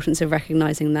 And the importance of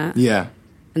recognizing that. Yeah.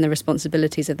 And the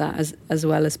responsibilities of that as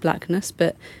well as blackness.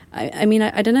 But I mean,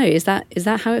 I don't know, is that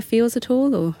how it feels at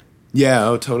all, or? Yeah,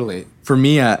 oh, totally. For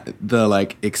me,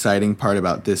 the exciting part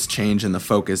about this change in the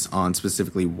focus on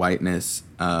specifically whiteness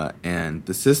and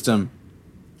the system,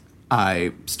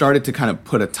 I started to kind of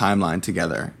put a timeline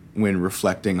together when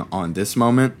reflecting on this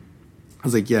moment. I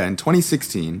was like, yeah, in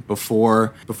 2016,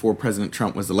 before President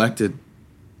Trump was elected,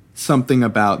 something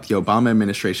about the Obama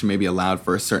administration maybe allowed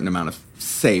for a certain amount of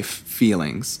safe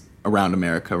feelings around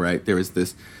America, right? There was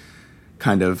this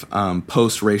kind of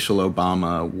post-racial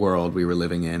Obama world we were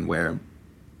living in where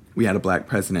we had a black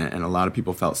president and a lot of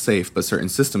people felt safe, but certain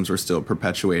systems were still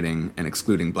perpetuating and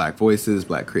excluding black voices,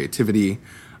 black creativity,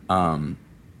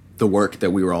 the work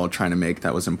that we were all trying to make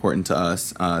that was important to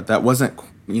us, that wasn't,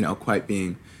 quite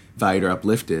being valued or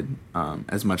uplifted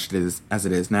as much as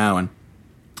it is now.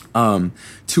 And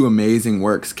two amazing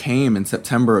works came in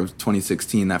September of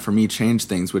 2016 that for me changed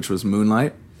things, which was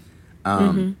Moonlight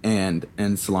and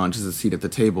Solange's A Seat at the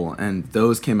Table. And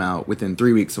those came out within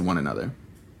 3 weeks of one another.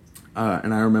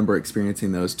 And I remember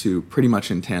experiencing those two pretty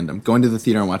much in tandem, going to the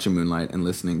theater and watching Moonlight and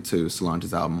listening to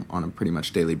Solange's album on a pretty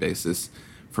much daily basis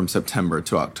from September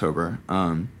to October.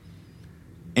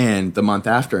 And the month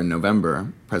after, in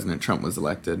November, President Trump was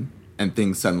elected, and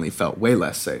things suddenly felt way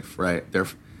less safe, right? There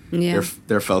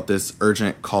felt this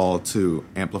urgent call to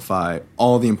amplify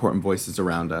all the important voices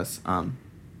around us,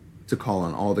 to call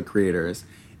on all the creators.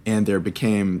 And there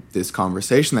became this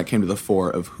conversation that came to the fore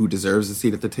of who deserves a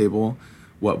seat at the table,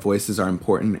 what voices are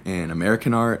important in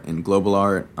American art and global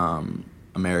art,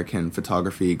 American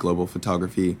photography, global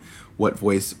photography,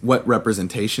 what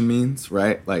representation means,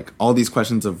 right? Like all these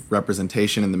questions of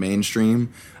representation in the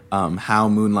mainstream, how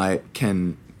Moonlight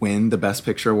can win the Best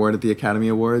Picture award at the Academy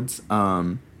Awards,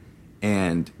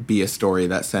 and be a story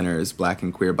that centers black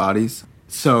and queer bodies.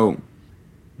 So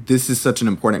this is such an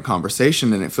important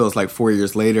conversation, and it feels like 4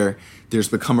 years later, there's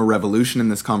become a revolution in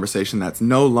this conversation that's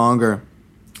no longer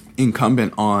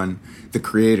incumbent on the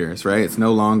creators, right? It's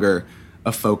no longer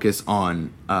a focus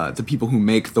on the people who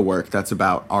make the work that's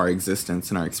about our existence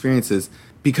and our experiences,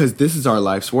 because this is our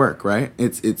life's work, right?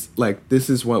 It's like, this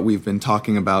is what we've been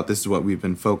talking about, this is what we've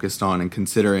been focused on and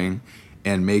considering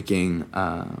and making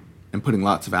and putting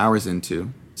lots of hours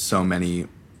into. So many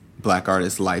black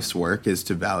artists' life's work is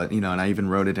to validate, and I even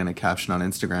wrote it in a caption on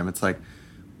Instagram. It's like,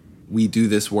 we do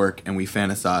this work and we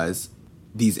fantasize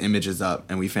these images up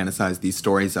and we fantasize these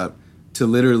stories up to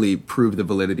literally prove the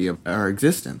validity of our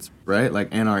existence, right? Like,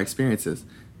 and our experiences.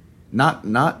 Not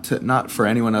for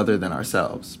anyone other than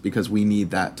ourselves, because we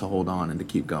need that to hold on and to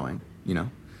keep going,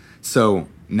 So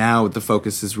now the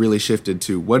focus has really shifted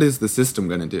to, what is the system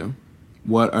going to do?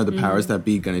 What are the powers that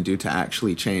be going to do to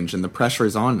actually change? And the pressure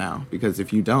is on now, because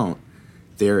if you don't,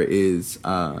 there's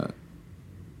the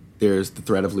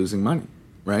threat of losing money,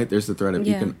 right? There's the threat of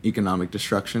economic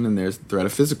destruction, and there's the threat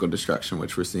of physical destruction,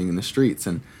 which we're seeing in the streets.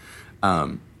 And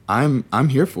I'm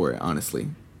here for it,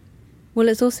 honestly. Well,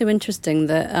 it's also interesting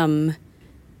that,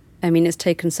 it's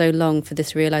taken so long for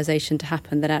this realization to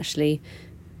happen that actually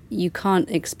you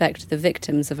can't expect the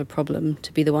victims of a problem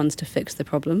to be the ones to fix the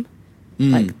problem.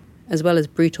 Like, as well as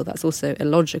brutal, that's also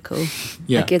illogical.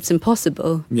 Yeah. Like, it's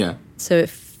impossible. Yeah. So it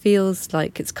feels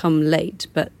like it's come late,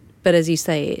 but as you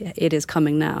say, it is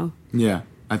coming now. Yeah,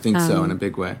 I think so, in a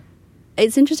big way.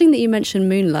 It's interesting that you mentioned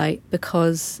Moonlight,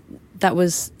 because that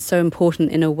was so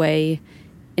important in a way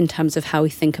in terms of how we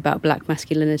think about black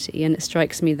masculinity. And it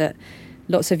strikes me that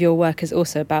lots of your work is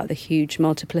also about the huge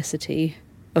multiplicity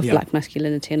of black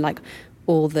masculinity and like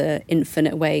all the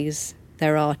infinite ways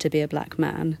there are to be a black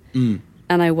man.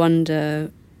 And I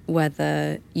wonder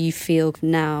whether you feel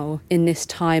now, in this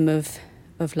time of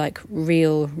like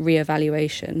real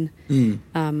reevaluation,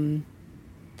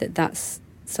 that's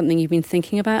something you've been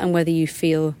thinking about, and whether you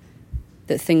feel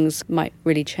that things might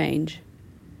really change.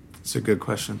 It's a good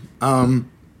question.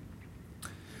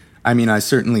 I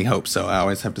certainly hope so. I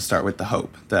always have to start with the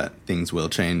hope that things will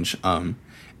change. And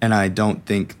I don't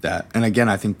think that, and again,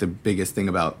 I think the biggest thing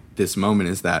about this moment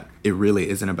is that it really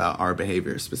isn't about our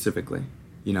behavior specifically.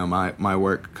 My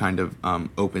work kind of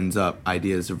opens up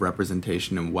ideas of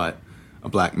representation and what a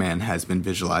black man has been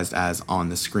visualized as on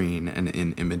the screen and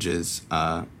in images,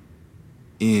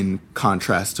 in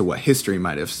contrast to what history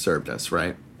might have served us,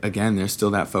 right? Again, there's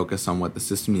still that focus on what the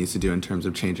system needs to do in terms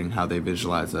of changing how they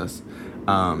visualize us.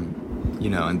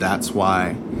 And that's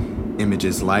why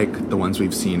images like the ones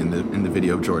we've seen in the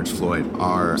video of George Floyd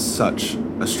are such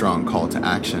a strong call to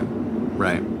action,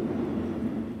 right?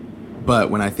 But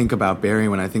when I think about Barry,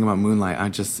 when I think about Moonlight, I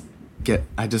just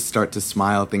start to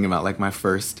smile thinking about like my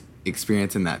first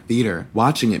experience in that theater,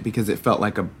 watching it, because it felt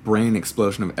like a brain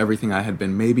explosion of everything I had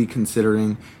been maybe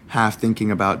considering, half thinking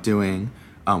about doing,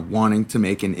 wanting to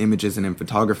make in images and in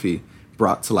photography,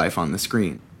 brought to life on the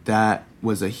screen. That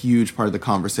was a huge part of the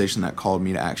conversation that called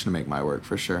me to action to make my work,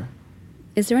 for sure.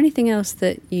 Is there anything else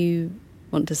that you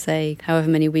want to say, however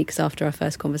many weeks after our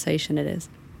first conversation it is?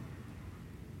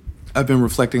 I've been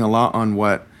reflecting a lot on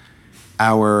what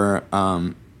our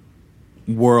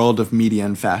world of media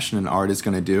and fashion and art is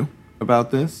going to do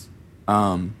about this.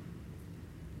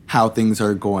 How things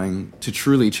are going to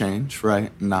truly change,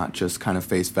 right? Not just kind of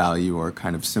face value or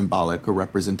kind of symbolic or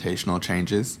representational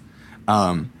changes.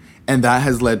 And that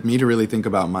has led me to really think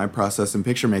about my process in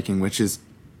picture making, which is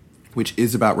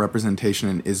about representation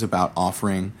and is about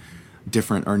offering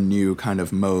different or new kind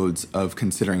of modes of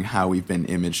considering how we've been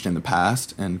imaged in the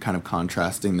past and kind of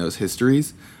contrasting those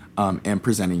histories, and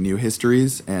presenting new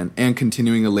histories and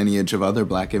continuing a lineage of other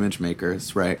Black image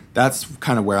makers, right? That's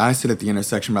kind of where I sit at the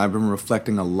intersection, but I've been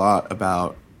reflecting a lot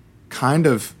about kind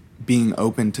of being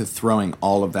open to throwing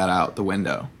all of that out the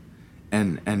window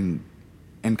and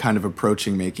kind of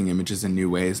approaching making images in new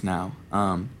ways now.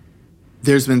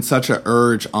 There's been such an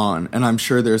urge on, and I'm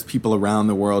sure there's people around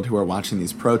the world who are watching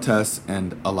these protests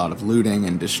and a lot of looting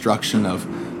and destruction of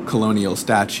colonial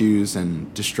statues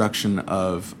and destruction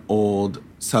of old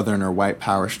Southern or white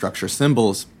power structure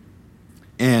symbols.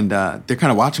 And they're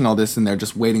kind of watching all this and they're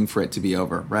just waiting for it to be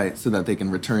over, right? So that they can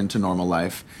return to normal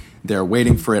life. They're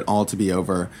waiting for it all to be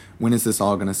over. When is this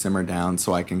all going to simmer down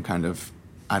so I can kind of,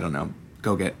 I don't know,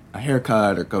 go get a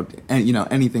haircut or go,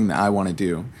 anything that I want to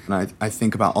do. And I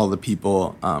think about all the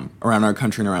people around our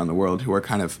country and around the world who are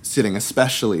kind of sitting,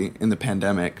 especially in the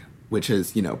pandemic, which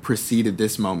has, preceded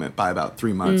this moment by about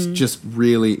 3 months, just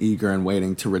really eager and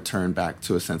waiting to return back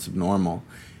to a sense of normal.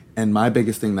 And my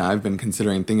biggest thing that I've been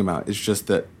considering thinking about is just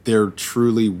that there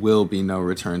truly will be no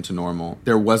return to normal.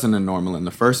 There wasn't a normal in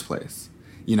the first place,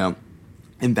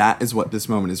 and that is what this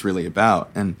moment is really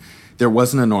about. And there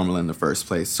wasn't a normal in the first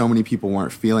place. So many people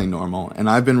weren't feeling normal. And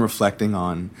I've been reflecting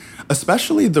on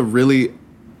especially the really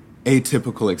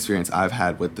atypical experience I've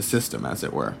had with the system, as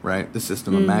it were, right? The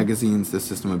system of magazines, the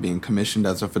system of being commissioned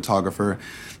as a photographer,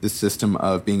 the system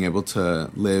of being able to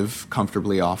live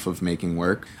comfortably off of making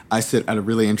work. I sit at a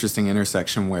really interesting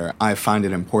intersection where I find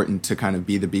it important to kind of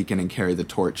be the beacon and carry the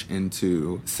torch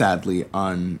into sadly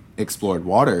unexplored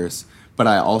waters. But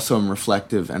I also am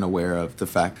reflective and aware of the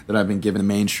fact that I've been given a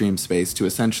mainstream space to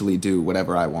essentially do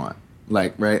whatever I want.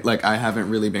 Right? I haven't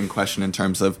really been questioned in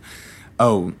terms of,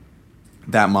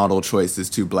 that model choice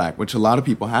is too Black, which a lot of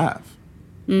people have,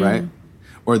 right?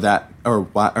 Or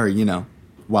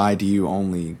why do you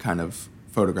only kind of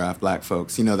photograph Black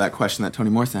folks? That question that Toni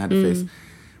Morrison had to face,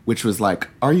 which was like,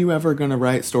 are you ever going to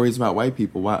write stories about white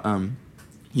people?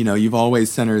 You've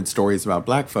always centered stories about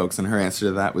Black folks, and her answer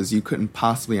to that was you couldn't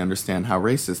possibly understand how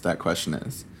racist that question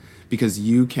is because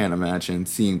you can't imagine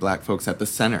seeing Black folks at the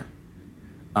center.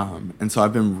 And so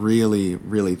I've been really,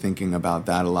 really thinking about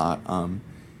that a lot.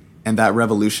 And that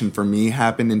revolution for me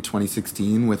happened in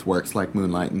 2016 with works like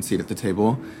Moonlight and Seat at the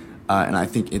Table. And I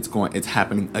think it's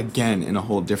happening again in a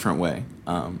whole different way.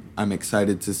 I'm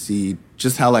excited to see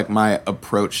just how my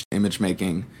approach to image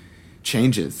making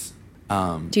changes.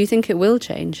 Do you think it will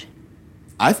change?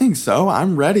 I think so.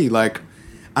 I'm ready.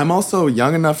 I'm also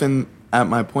young enough at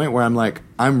my point where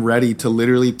I'm ready to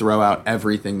literally throw out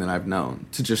everything that I've known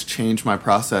to just change my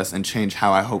process and change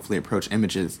how I hopefully approach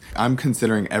images. I'm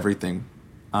considering everything.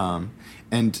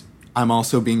 And I'm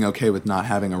also being okay with not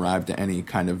having arrived at any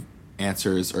kind of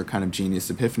answers or kind of genius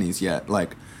epiphanies yet.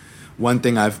 One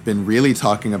thing I've been really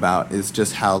talking about is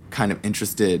just how kind of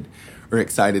interested or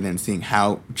excited in seeing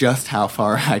how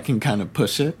far I can kind of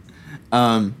push it.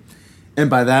 And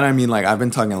by that, I mean, I've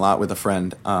been talking a lot with a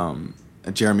friend,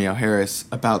 Jeremy O'Harris,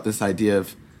 about this idea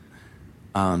of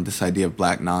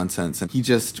Black nonsense. And he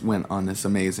just went on this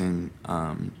amazing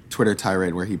Twitter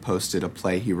tirade where he posted a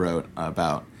play he wrote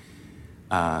about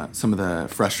some of the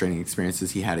frustrating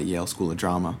experiences he had at Yale School of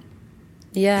Drama.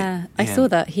 Yeah, I saw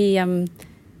that. He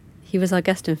was our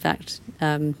guest, in fact.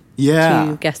 2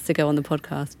 guests ago on the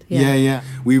podcast. Yeah.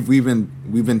 We've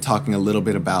been talking a little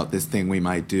bit about this thing we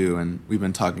might do, and we've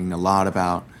been talking a lot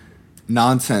about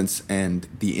nonsense and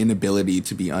the inability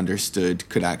to be understood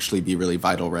could actually be really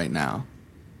vital right now,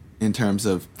 in terms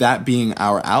of that being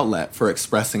our outlet for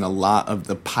expressing a lot of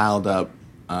the piled up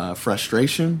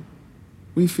frustration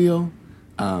we feel.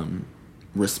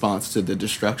 response to the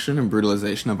destruction and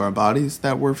brutalization of our bodies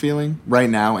that we're feeling right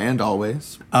now and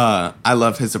always. I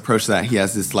love his approach to that. He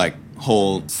has this like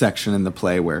whole section in the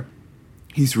play where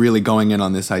he's really going in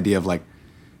on this idea of like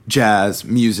jazz,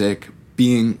 music,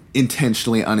 being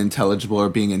intentionally unintelligible or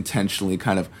being intentionally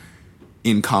kind of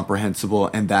incomprehensible,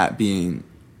 and that being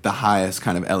the highest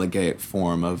kind of elegate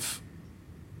form of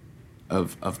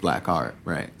Black art,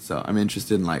 right? So I'm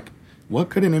interested in like, what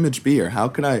could an image be, or how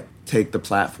could I take the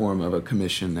platform of a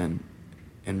commission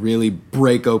and really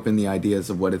break open the ideas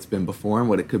of what it's been before and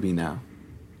what it could be now.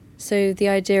 So the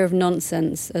idea of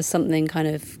nonsense as something kind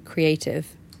of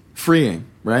creative. Freeing,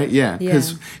 right? Yeah.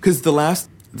 Because the last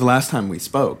time we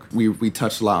spoke, we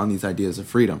touched a lot on these ideas of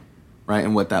freedom, right?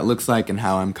 And what that looks like and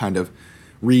how I'm kind of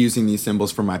reusing these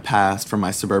symbols from my past, from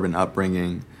my suburban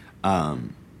upbringing,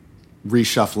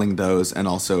 reshuffling those, and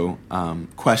also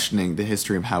questioning the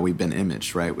history of how we've been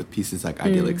imaged, right? With pieces like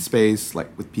Idyllic Space,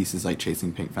 like with pieces like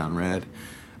Chasing Pink Found Red.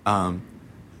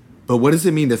 But what does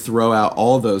it mean to throw out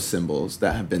all those symbols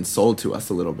that have been sold to us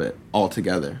a little bit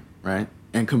altogether, right?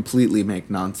 And completely make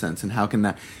nonsense? And how can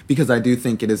that... Because I do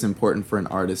think it is important for an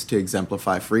artist to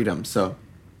exemplify freedom. So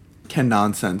can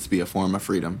nonsense be a form of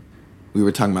freedom? We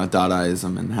were talking about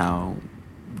Dadaism and how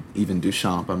even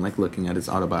Duchamp, I'm like looking at his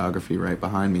autobiography right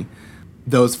behind me.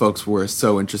 Those folks were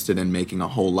so interested in making a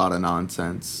whole lot of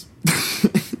nonsense.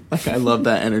 Like, I love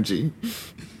that energy.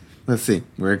 Let's see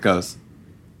where it goes.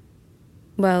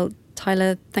 Well,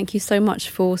 Tyler, thank you so much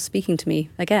for speaking to me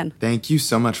again. Thank you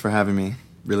so much for having me.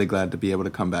 Really glad to be able to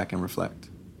come back and reflect.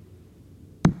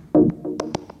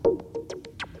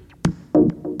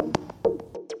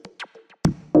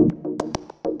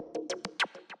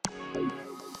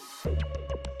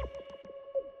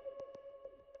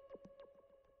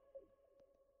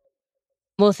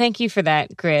 Well, thank you for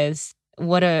that, Grizz.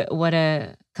 What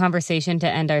a conversation to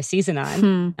end our season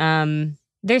on.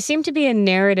 There seemed to be a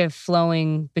narrative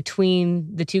flowing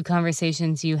between the two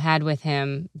conversations you had with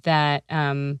him that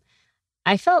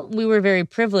I felt we were very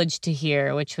privileged to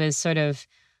hear, which was sort of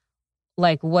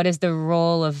like, what is the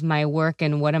role of my work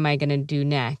and what am I going to do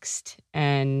next?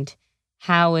 And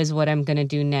how is what I'm going to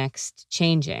do next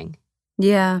changing?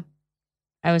 Yeah.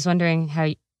 I was wondering how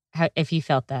if you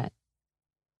felt that.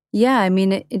 Yeah, I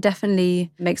mean, it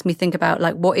definitely makes me think about,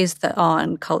 like, what is the art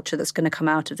and culture that's going to come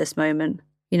out of this moment?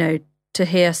 You know, to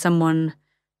hear someone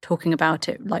talking about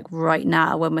it, like, right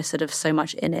now when we're sort of so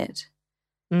much in it.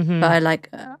 Mm-hmm. But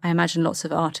I imagine lots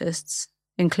of artists,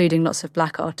 including lots of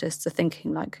Black artists, are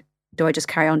thinking, like, do I just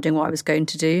carry on doing what I was going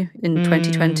to do in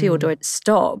 2020, or do I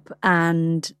stop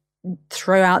and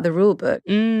throw out the rule book?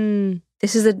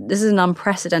 This is an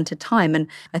unprecedented time, and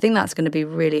I think that's going to be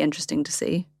really interesting to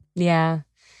see. Yeah.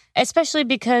 Especially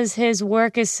because his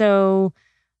work is so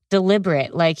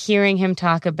deliberate, like hearing him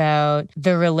talk about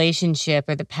the relationship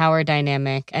or the power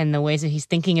dynamic and the ways that he's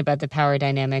thinking about the power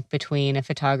dynamic between a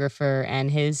photographer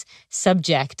and his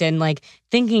subject, and like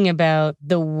thinking about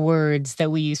the words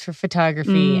that we use for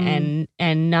photography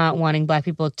and not wanting Black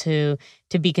people to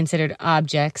be considered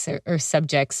objects or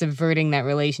subjects, subverting that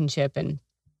relationship. And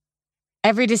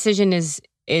every decision is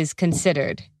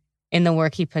considered in the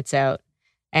work he puts out.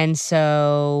 And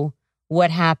so what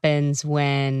happens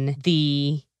when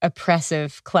the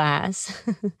oppressive class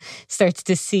starts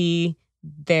to see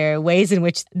their ways in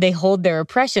which they hold their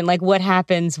oppression? Like, what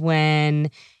happens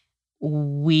when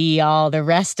the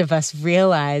rest of us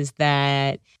realize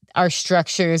that our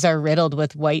structures are riddled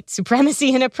with white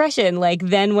supremacy and oppression? Like,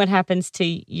 then what happens to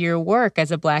your work as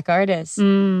a Black artist?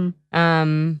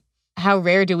 How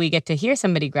rare do we get to hear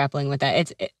somebody grappling with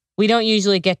that? We don't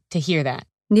usually get to hear that.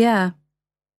 Yeah.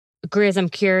 Grizz, I'm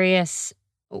curious,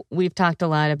 we've talked a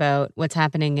lot about what's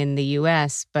happening in the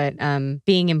U.S., but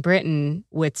being in Britain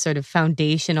with sort of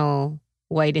foundational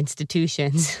white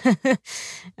institutions,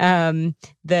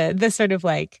 the sort of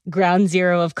like ground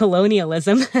zero of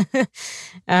colonialism,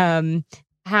 how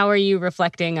are you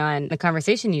reflecting on the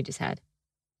conversation you just had?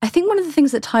 I think one of the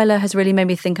things that Tyler has really made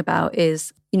me think about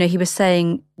is, you know, he was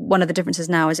saying one of the differences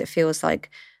now is it feels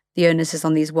like the onus is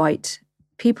on these white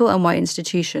people and white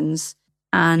institutions.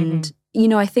 And, you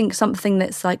know, I think something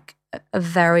that's like a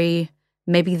very,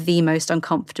 maybe the most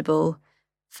uncomfortable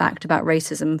fact about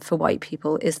racism for white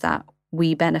people is that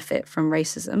we benefit from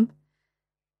racism.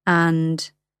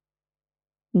 And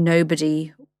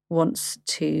nobody wants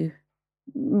to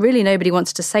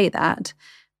say that.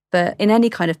 But in any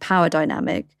kind of power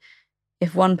dynamic,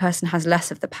 if one person has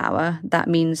less of the power, that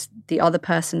means the other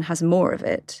person has more of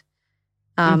it.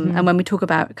 And when we talk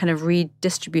about kind of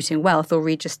redistributing wealth or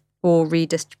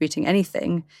redistributing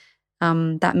anything,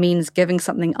 that means giving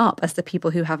something up as the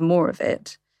people who have more of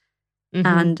it.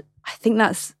 And I think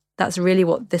that's that's really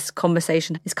what this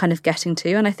conversation is kind of getting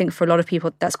to. And I think for a lot of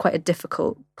people, that's quite a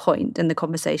difficult point in the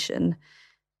conversation,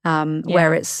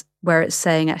 where it's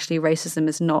saying actually racism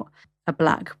is not a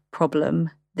Black problem.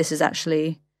 This is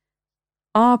actually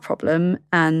our problem,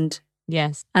 and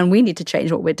yes, and we need to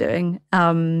change what we're doing.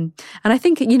 And I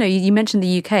think, you mentioned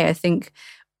the UK. I think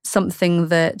something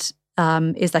that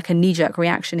is like a knee-jerk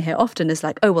reaction here often is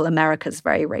like, oh, well, America's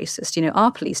very racist.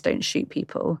 Our police don't shoot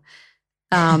people.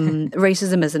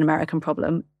 Racism is an American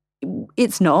problem.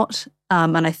 It's not.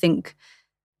 And I think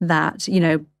that,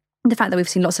 the fact that we've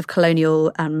seen lots of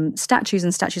colonial statues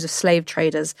and statues of slave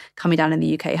traders coming down in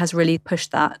the UK has really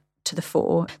pushed that to the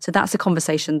fore. So that's a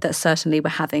conversation that certainly we're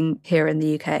having here in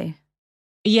the UK.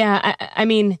 Yeah, I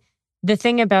mean, the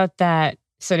thing about that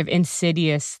sort of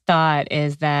insidious thought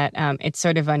is that it's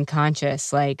sort of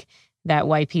unconscious, like that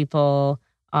white people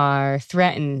are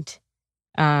threatened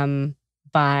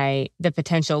by the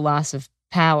potential loss of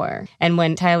power. And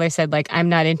when Tyler said, like, I'm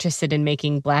not interested in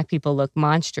making Black people look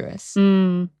monstrous,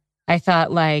 I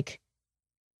thought, like,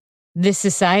 this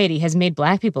society has made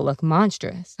Black people look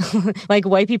monstrous. Like,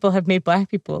 white people have made Black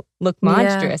people look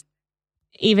monstrous.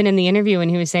 Yeah. Even in the interview when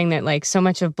he was saying that, like, so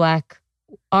much of Black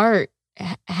art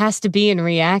has to be in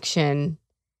reaction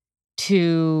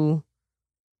to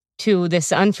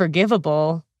this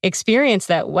unforgivable experience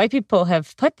that white people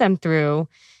have put them through.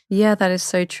 Yeah, that is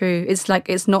so true. It's like,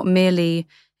 it's not merely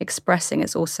expressing,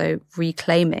 it's also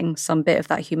reclaiming some bit of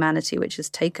that humanity which is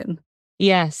taken.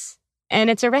 Yes. And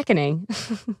it's a reckoning.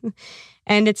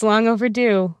 And it's long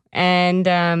overdue. And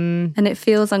it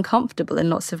feels uncomfortable in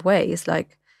lots of ways,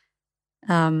 like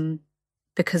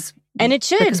because and it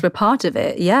should, because we're part of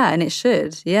it. Yeah, and it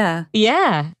should. Yeah.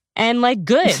 Yeah. And like,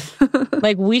 good.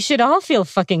 Like, we should all feel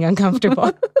fucking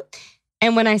uncomfortable.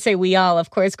 And when I say we all, of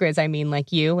course, Grizz, I mean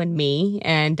like you and me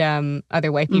and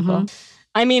other white people. Mm-hmm.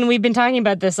 I mean, we've been talking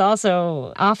about this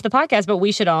also off the podcast, but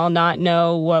we should all not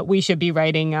know what we should be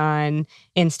writing on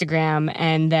Instagram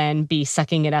and then be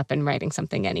sucking it up and writing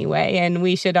something anyway. And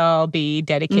we should all be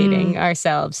dedicating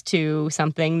ourselves to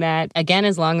something that, again,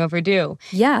 is long overdue.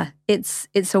 Yeah, it's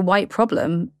a white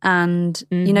problem. And,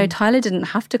 Tyler didn't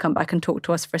have to come back and talk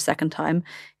to us for a second time.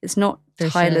 It's not for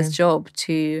Tyler's job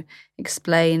to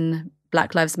explain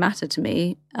Black Lives Matter to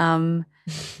me.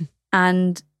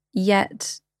 And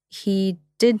yet he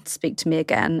did speak to me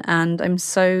again, and I'm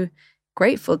so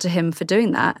grateful to him for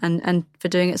doing that and for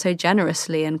doing it so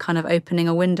generously and kind of opening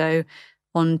a window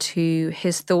onto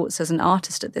his thoughts as an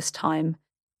artist at this time.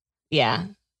 Yeah.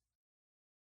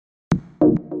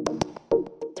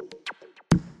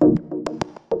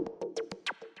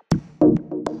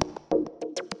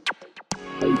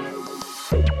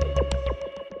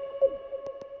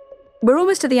 We're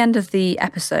almost at the end of the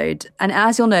episode, and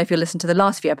as you'll know if you listen to the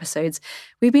last few episodes,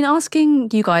 we've been asking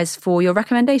you guys for your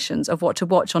recommendations of what to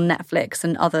watch on Netflix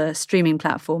and other streaming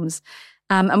platforms.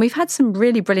 And we've had some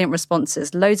really brilliant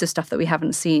responses, loads of stuff that we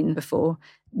haven't seen before.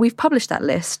 We've published that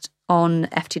list on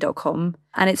ft.com,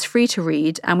 and it's free to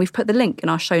read, and we've put the link in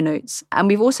our show notes. And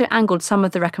we've also angled some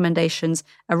of the recommendations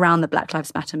around the Black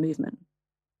Lives Matter movement.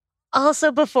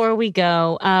 Also, before we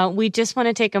go, we just want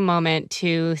to take a moment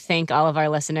to thank all of our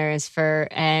listeners for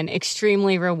an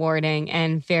extremely rewarding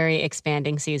and very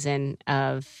expanding season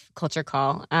of Culture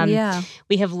Call.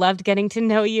 We have loved getting to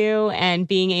know you and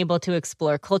being able to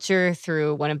explore culture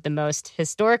through one of the most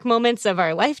historic moments of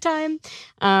our lifetime.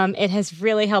 It has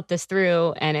really helped us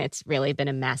through, and it's really been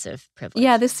a massive privilege.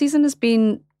 Yeah, this season has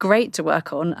been great to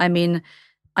work on. I mean,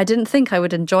 I didn't think I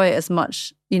would enjoy it as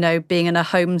much, being in a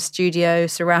home studio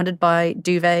surrounded by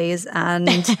duvets and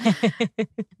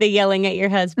the yelling at your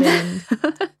husband.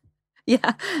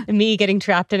 Yeah. And me getting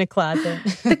trapped in a closet.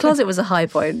 The closet was a high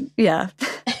point. Yeah.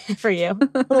 For you.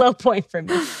 A low point for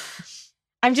me.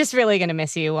 I'm just really going to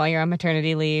miss you while you're on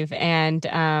maternity leave. And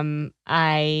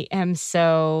I am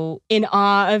so in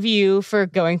awe of you for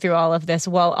going through all of this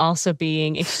while also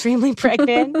being extremely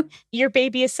pregnant. Your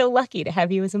baby is so lucky to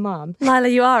have you as a mom. Lila,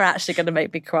 you are actually going to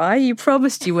make me cry. You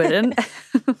promised you wouldn't.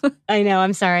 I know.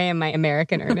 I'm sorry. And my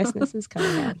American earnestness is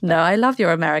coming out. No, I love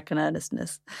your American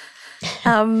earnestness.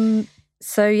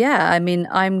 So yeah, I mean,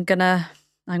 I'm gonna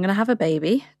have a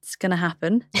baby. It's gonna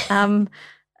happen.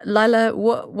 Lila,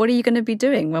 what are you going to be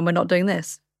doing when we're not doing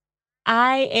this?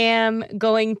 I am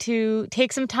going to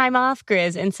take some time off,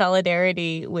 Grizz, in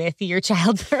solidarity with your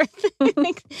childbirth. I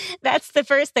think that's the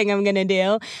first thing I'm going to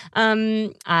do.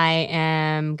 I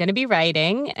am going to be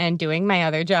writing and doing my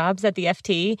other jobs at the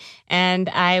FT, and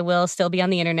I will still be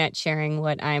on the internet sharing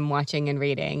what I'm watching and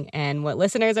reading and what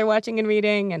listeners are watching and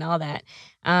reading and all that.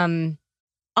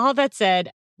 All that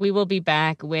said, We will be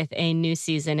back with a new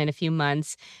season in a few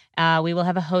months. We will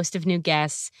have a host of new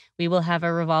guests. We will have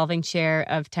a revolving chair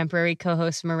of temporary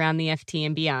co-hosts from around the FT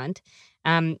and beyond.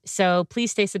 So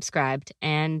please stay subscribed,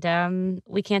 and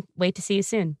we can't wait to see you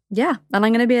soon. Yeah, and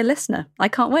I'm going to be a listener. I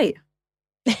can't wait.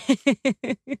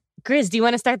 Grizz, do you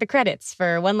want to start the credits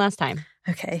for one last time?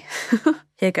 Okay,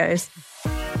 here goes.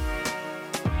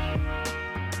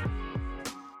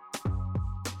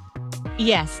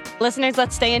 Yes. Listeners,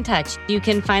 let's stay in touch. You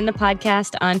can find the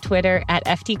podcast on Twitter at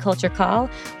FT Culture Call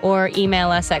or email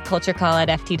us at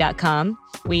culturecall@ft.com.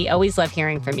 We always love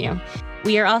hearing from you.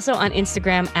 We are also on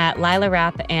Instagram at Lila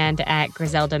Rapp and at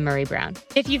Griselda Murray Brown.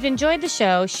 If you've enjoyed the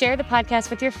show, share the podcast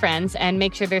with your friends and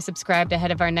make sure they're subscribed ahead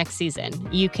of our next season.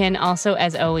 You can also,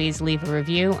 as always, leave a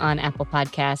review on Apple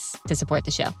Podcasts to support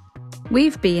the show.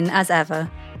 We've been, as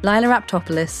ever, Lila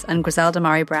Raptopoulos and Griselda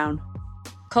Murray Brown.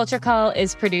 Culture Call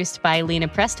is produced by Lena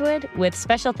Prestwood, with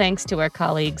special thanks to our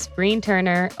colleagues Breen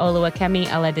Turner, Oluwakemi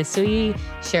Aladesuyi,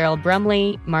 Cheryl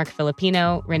Brumley, Mark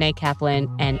Filipino, Renee Kaplan,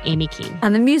 and Amy Keene.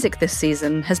 And the music this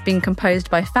season has been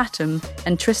composed by Fatum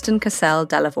and Tristan Cassell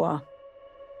Delavoir.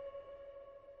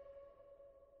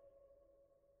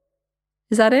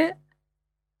 Is that it?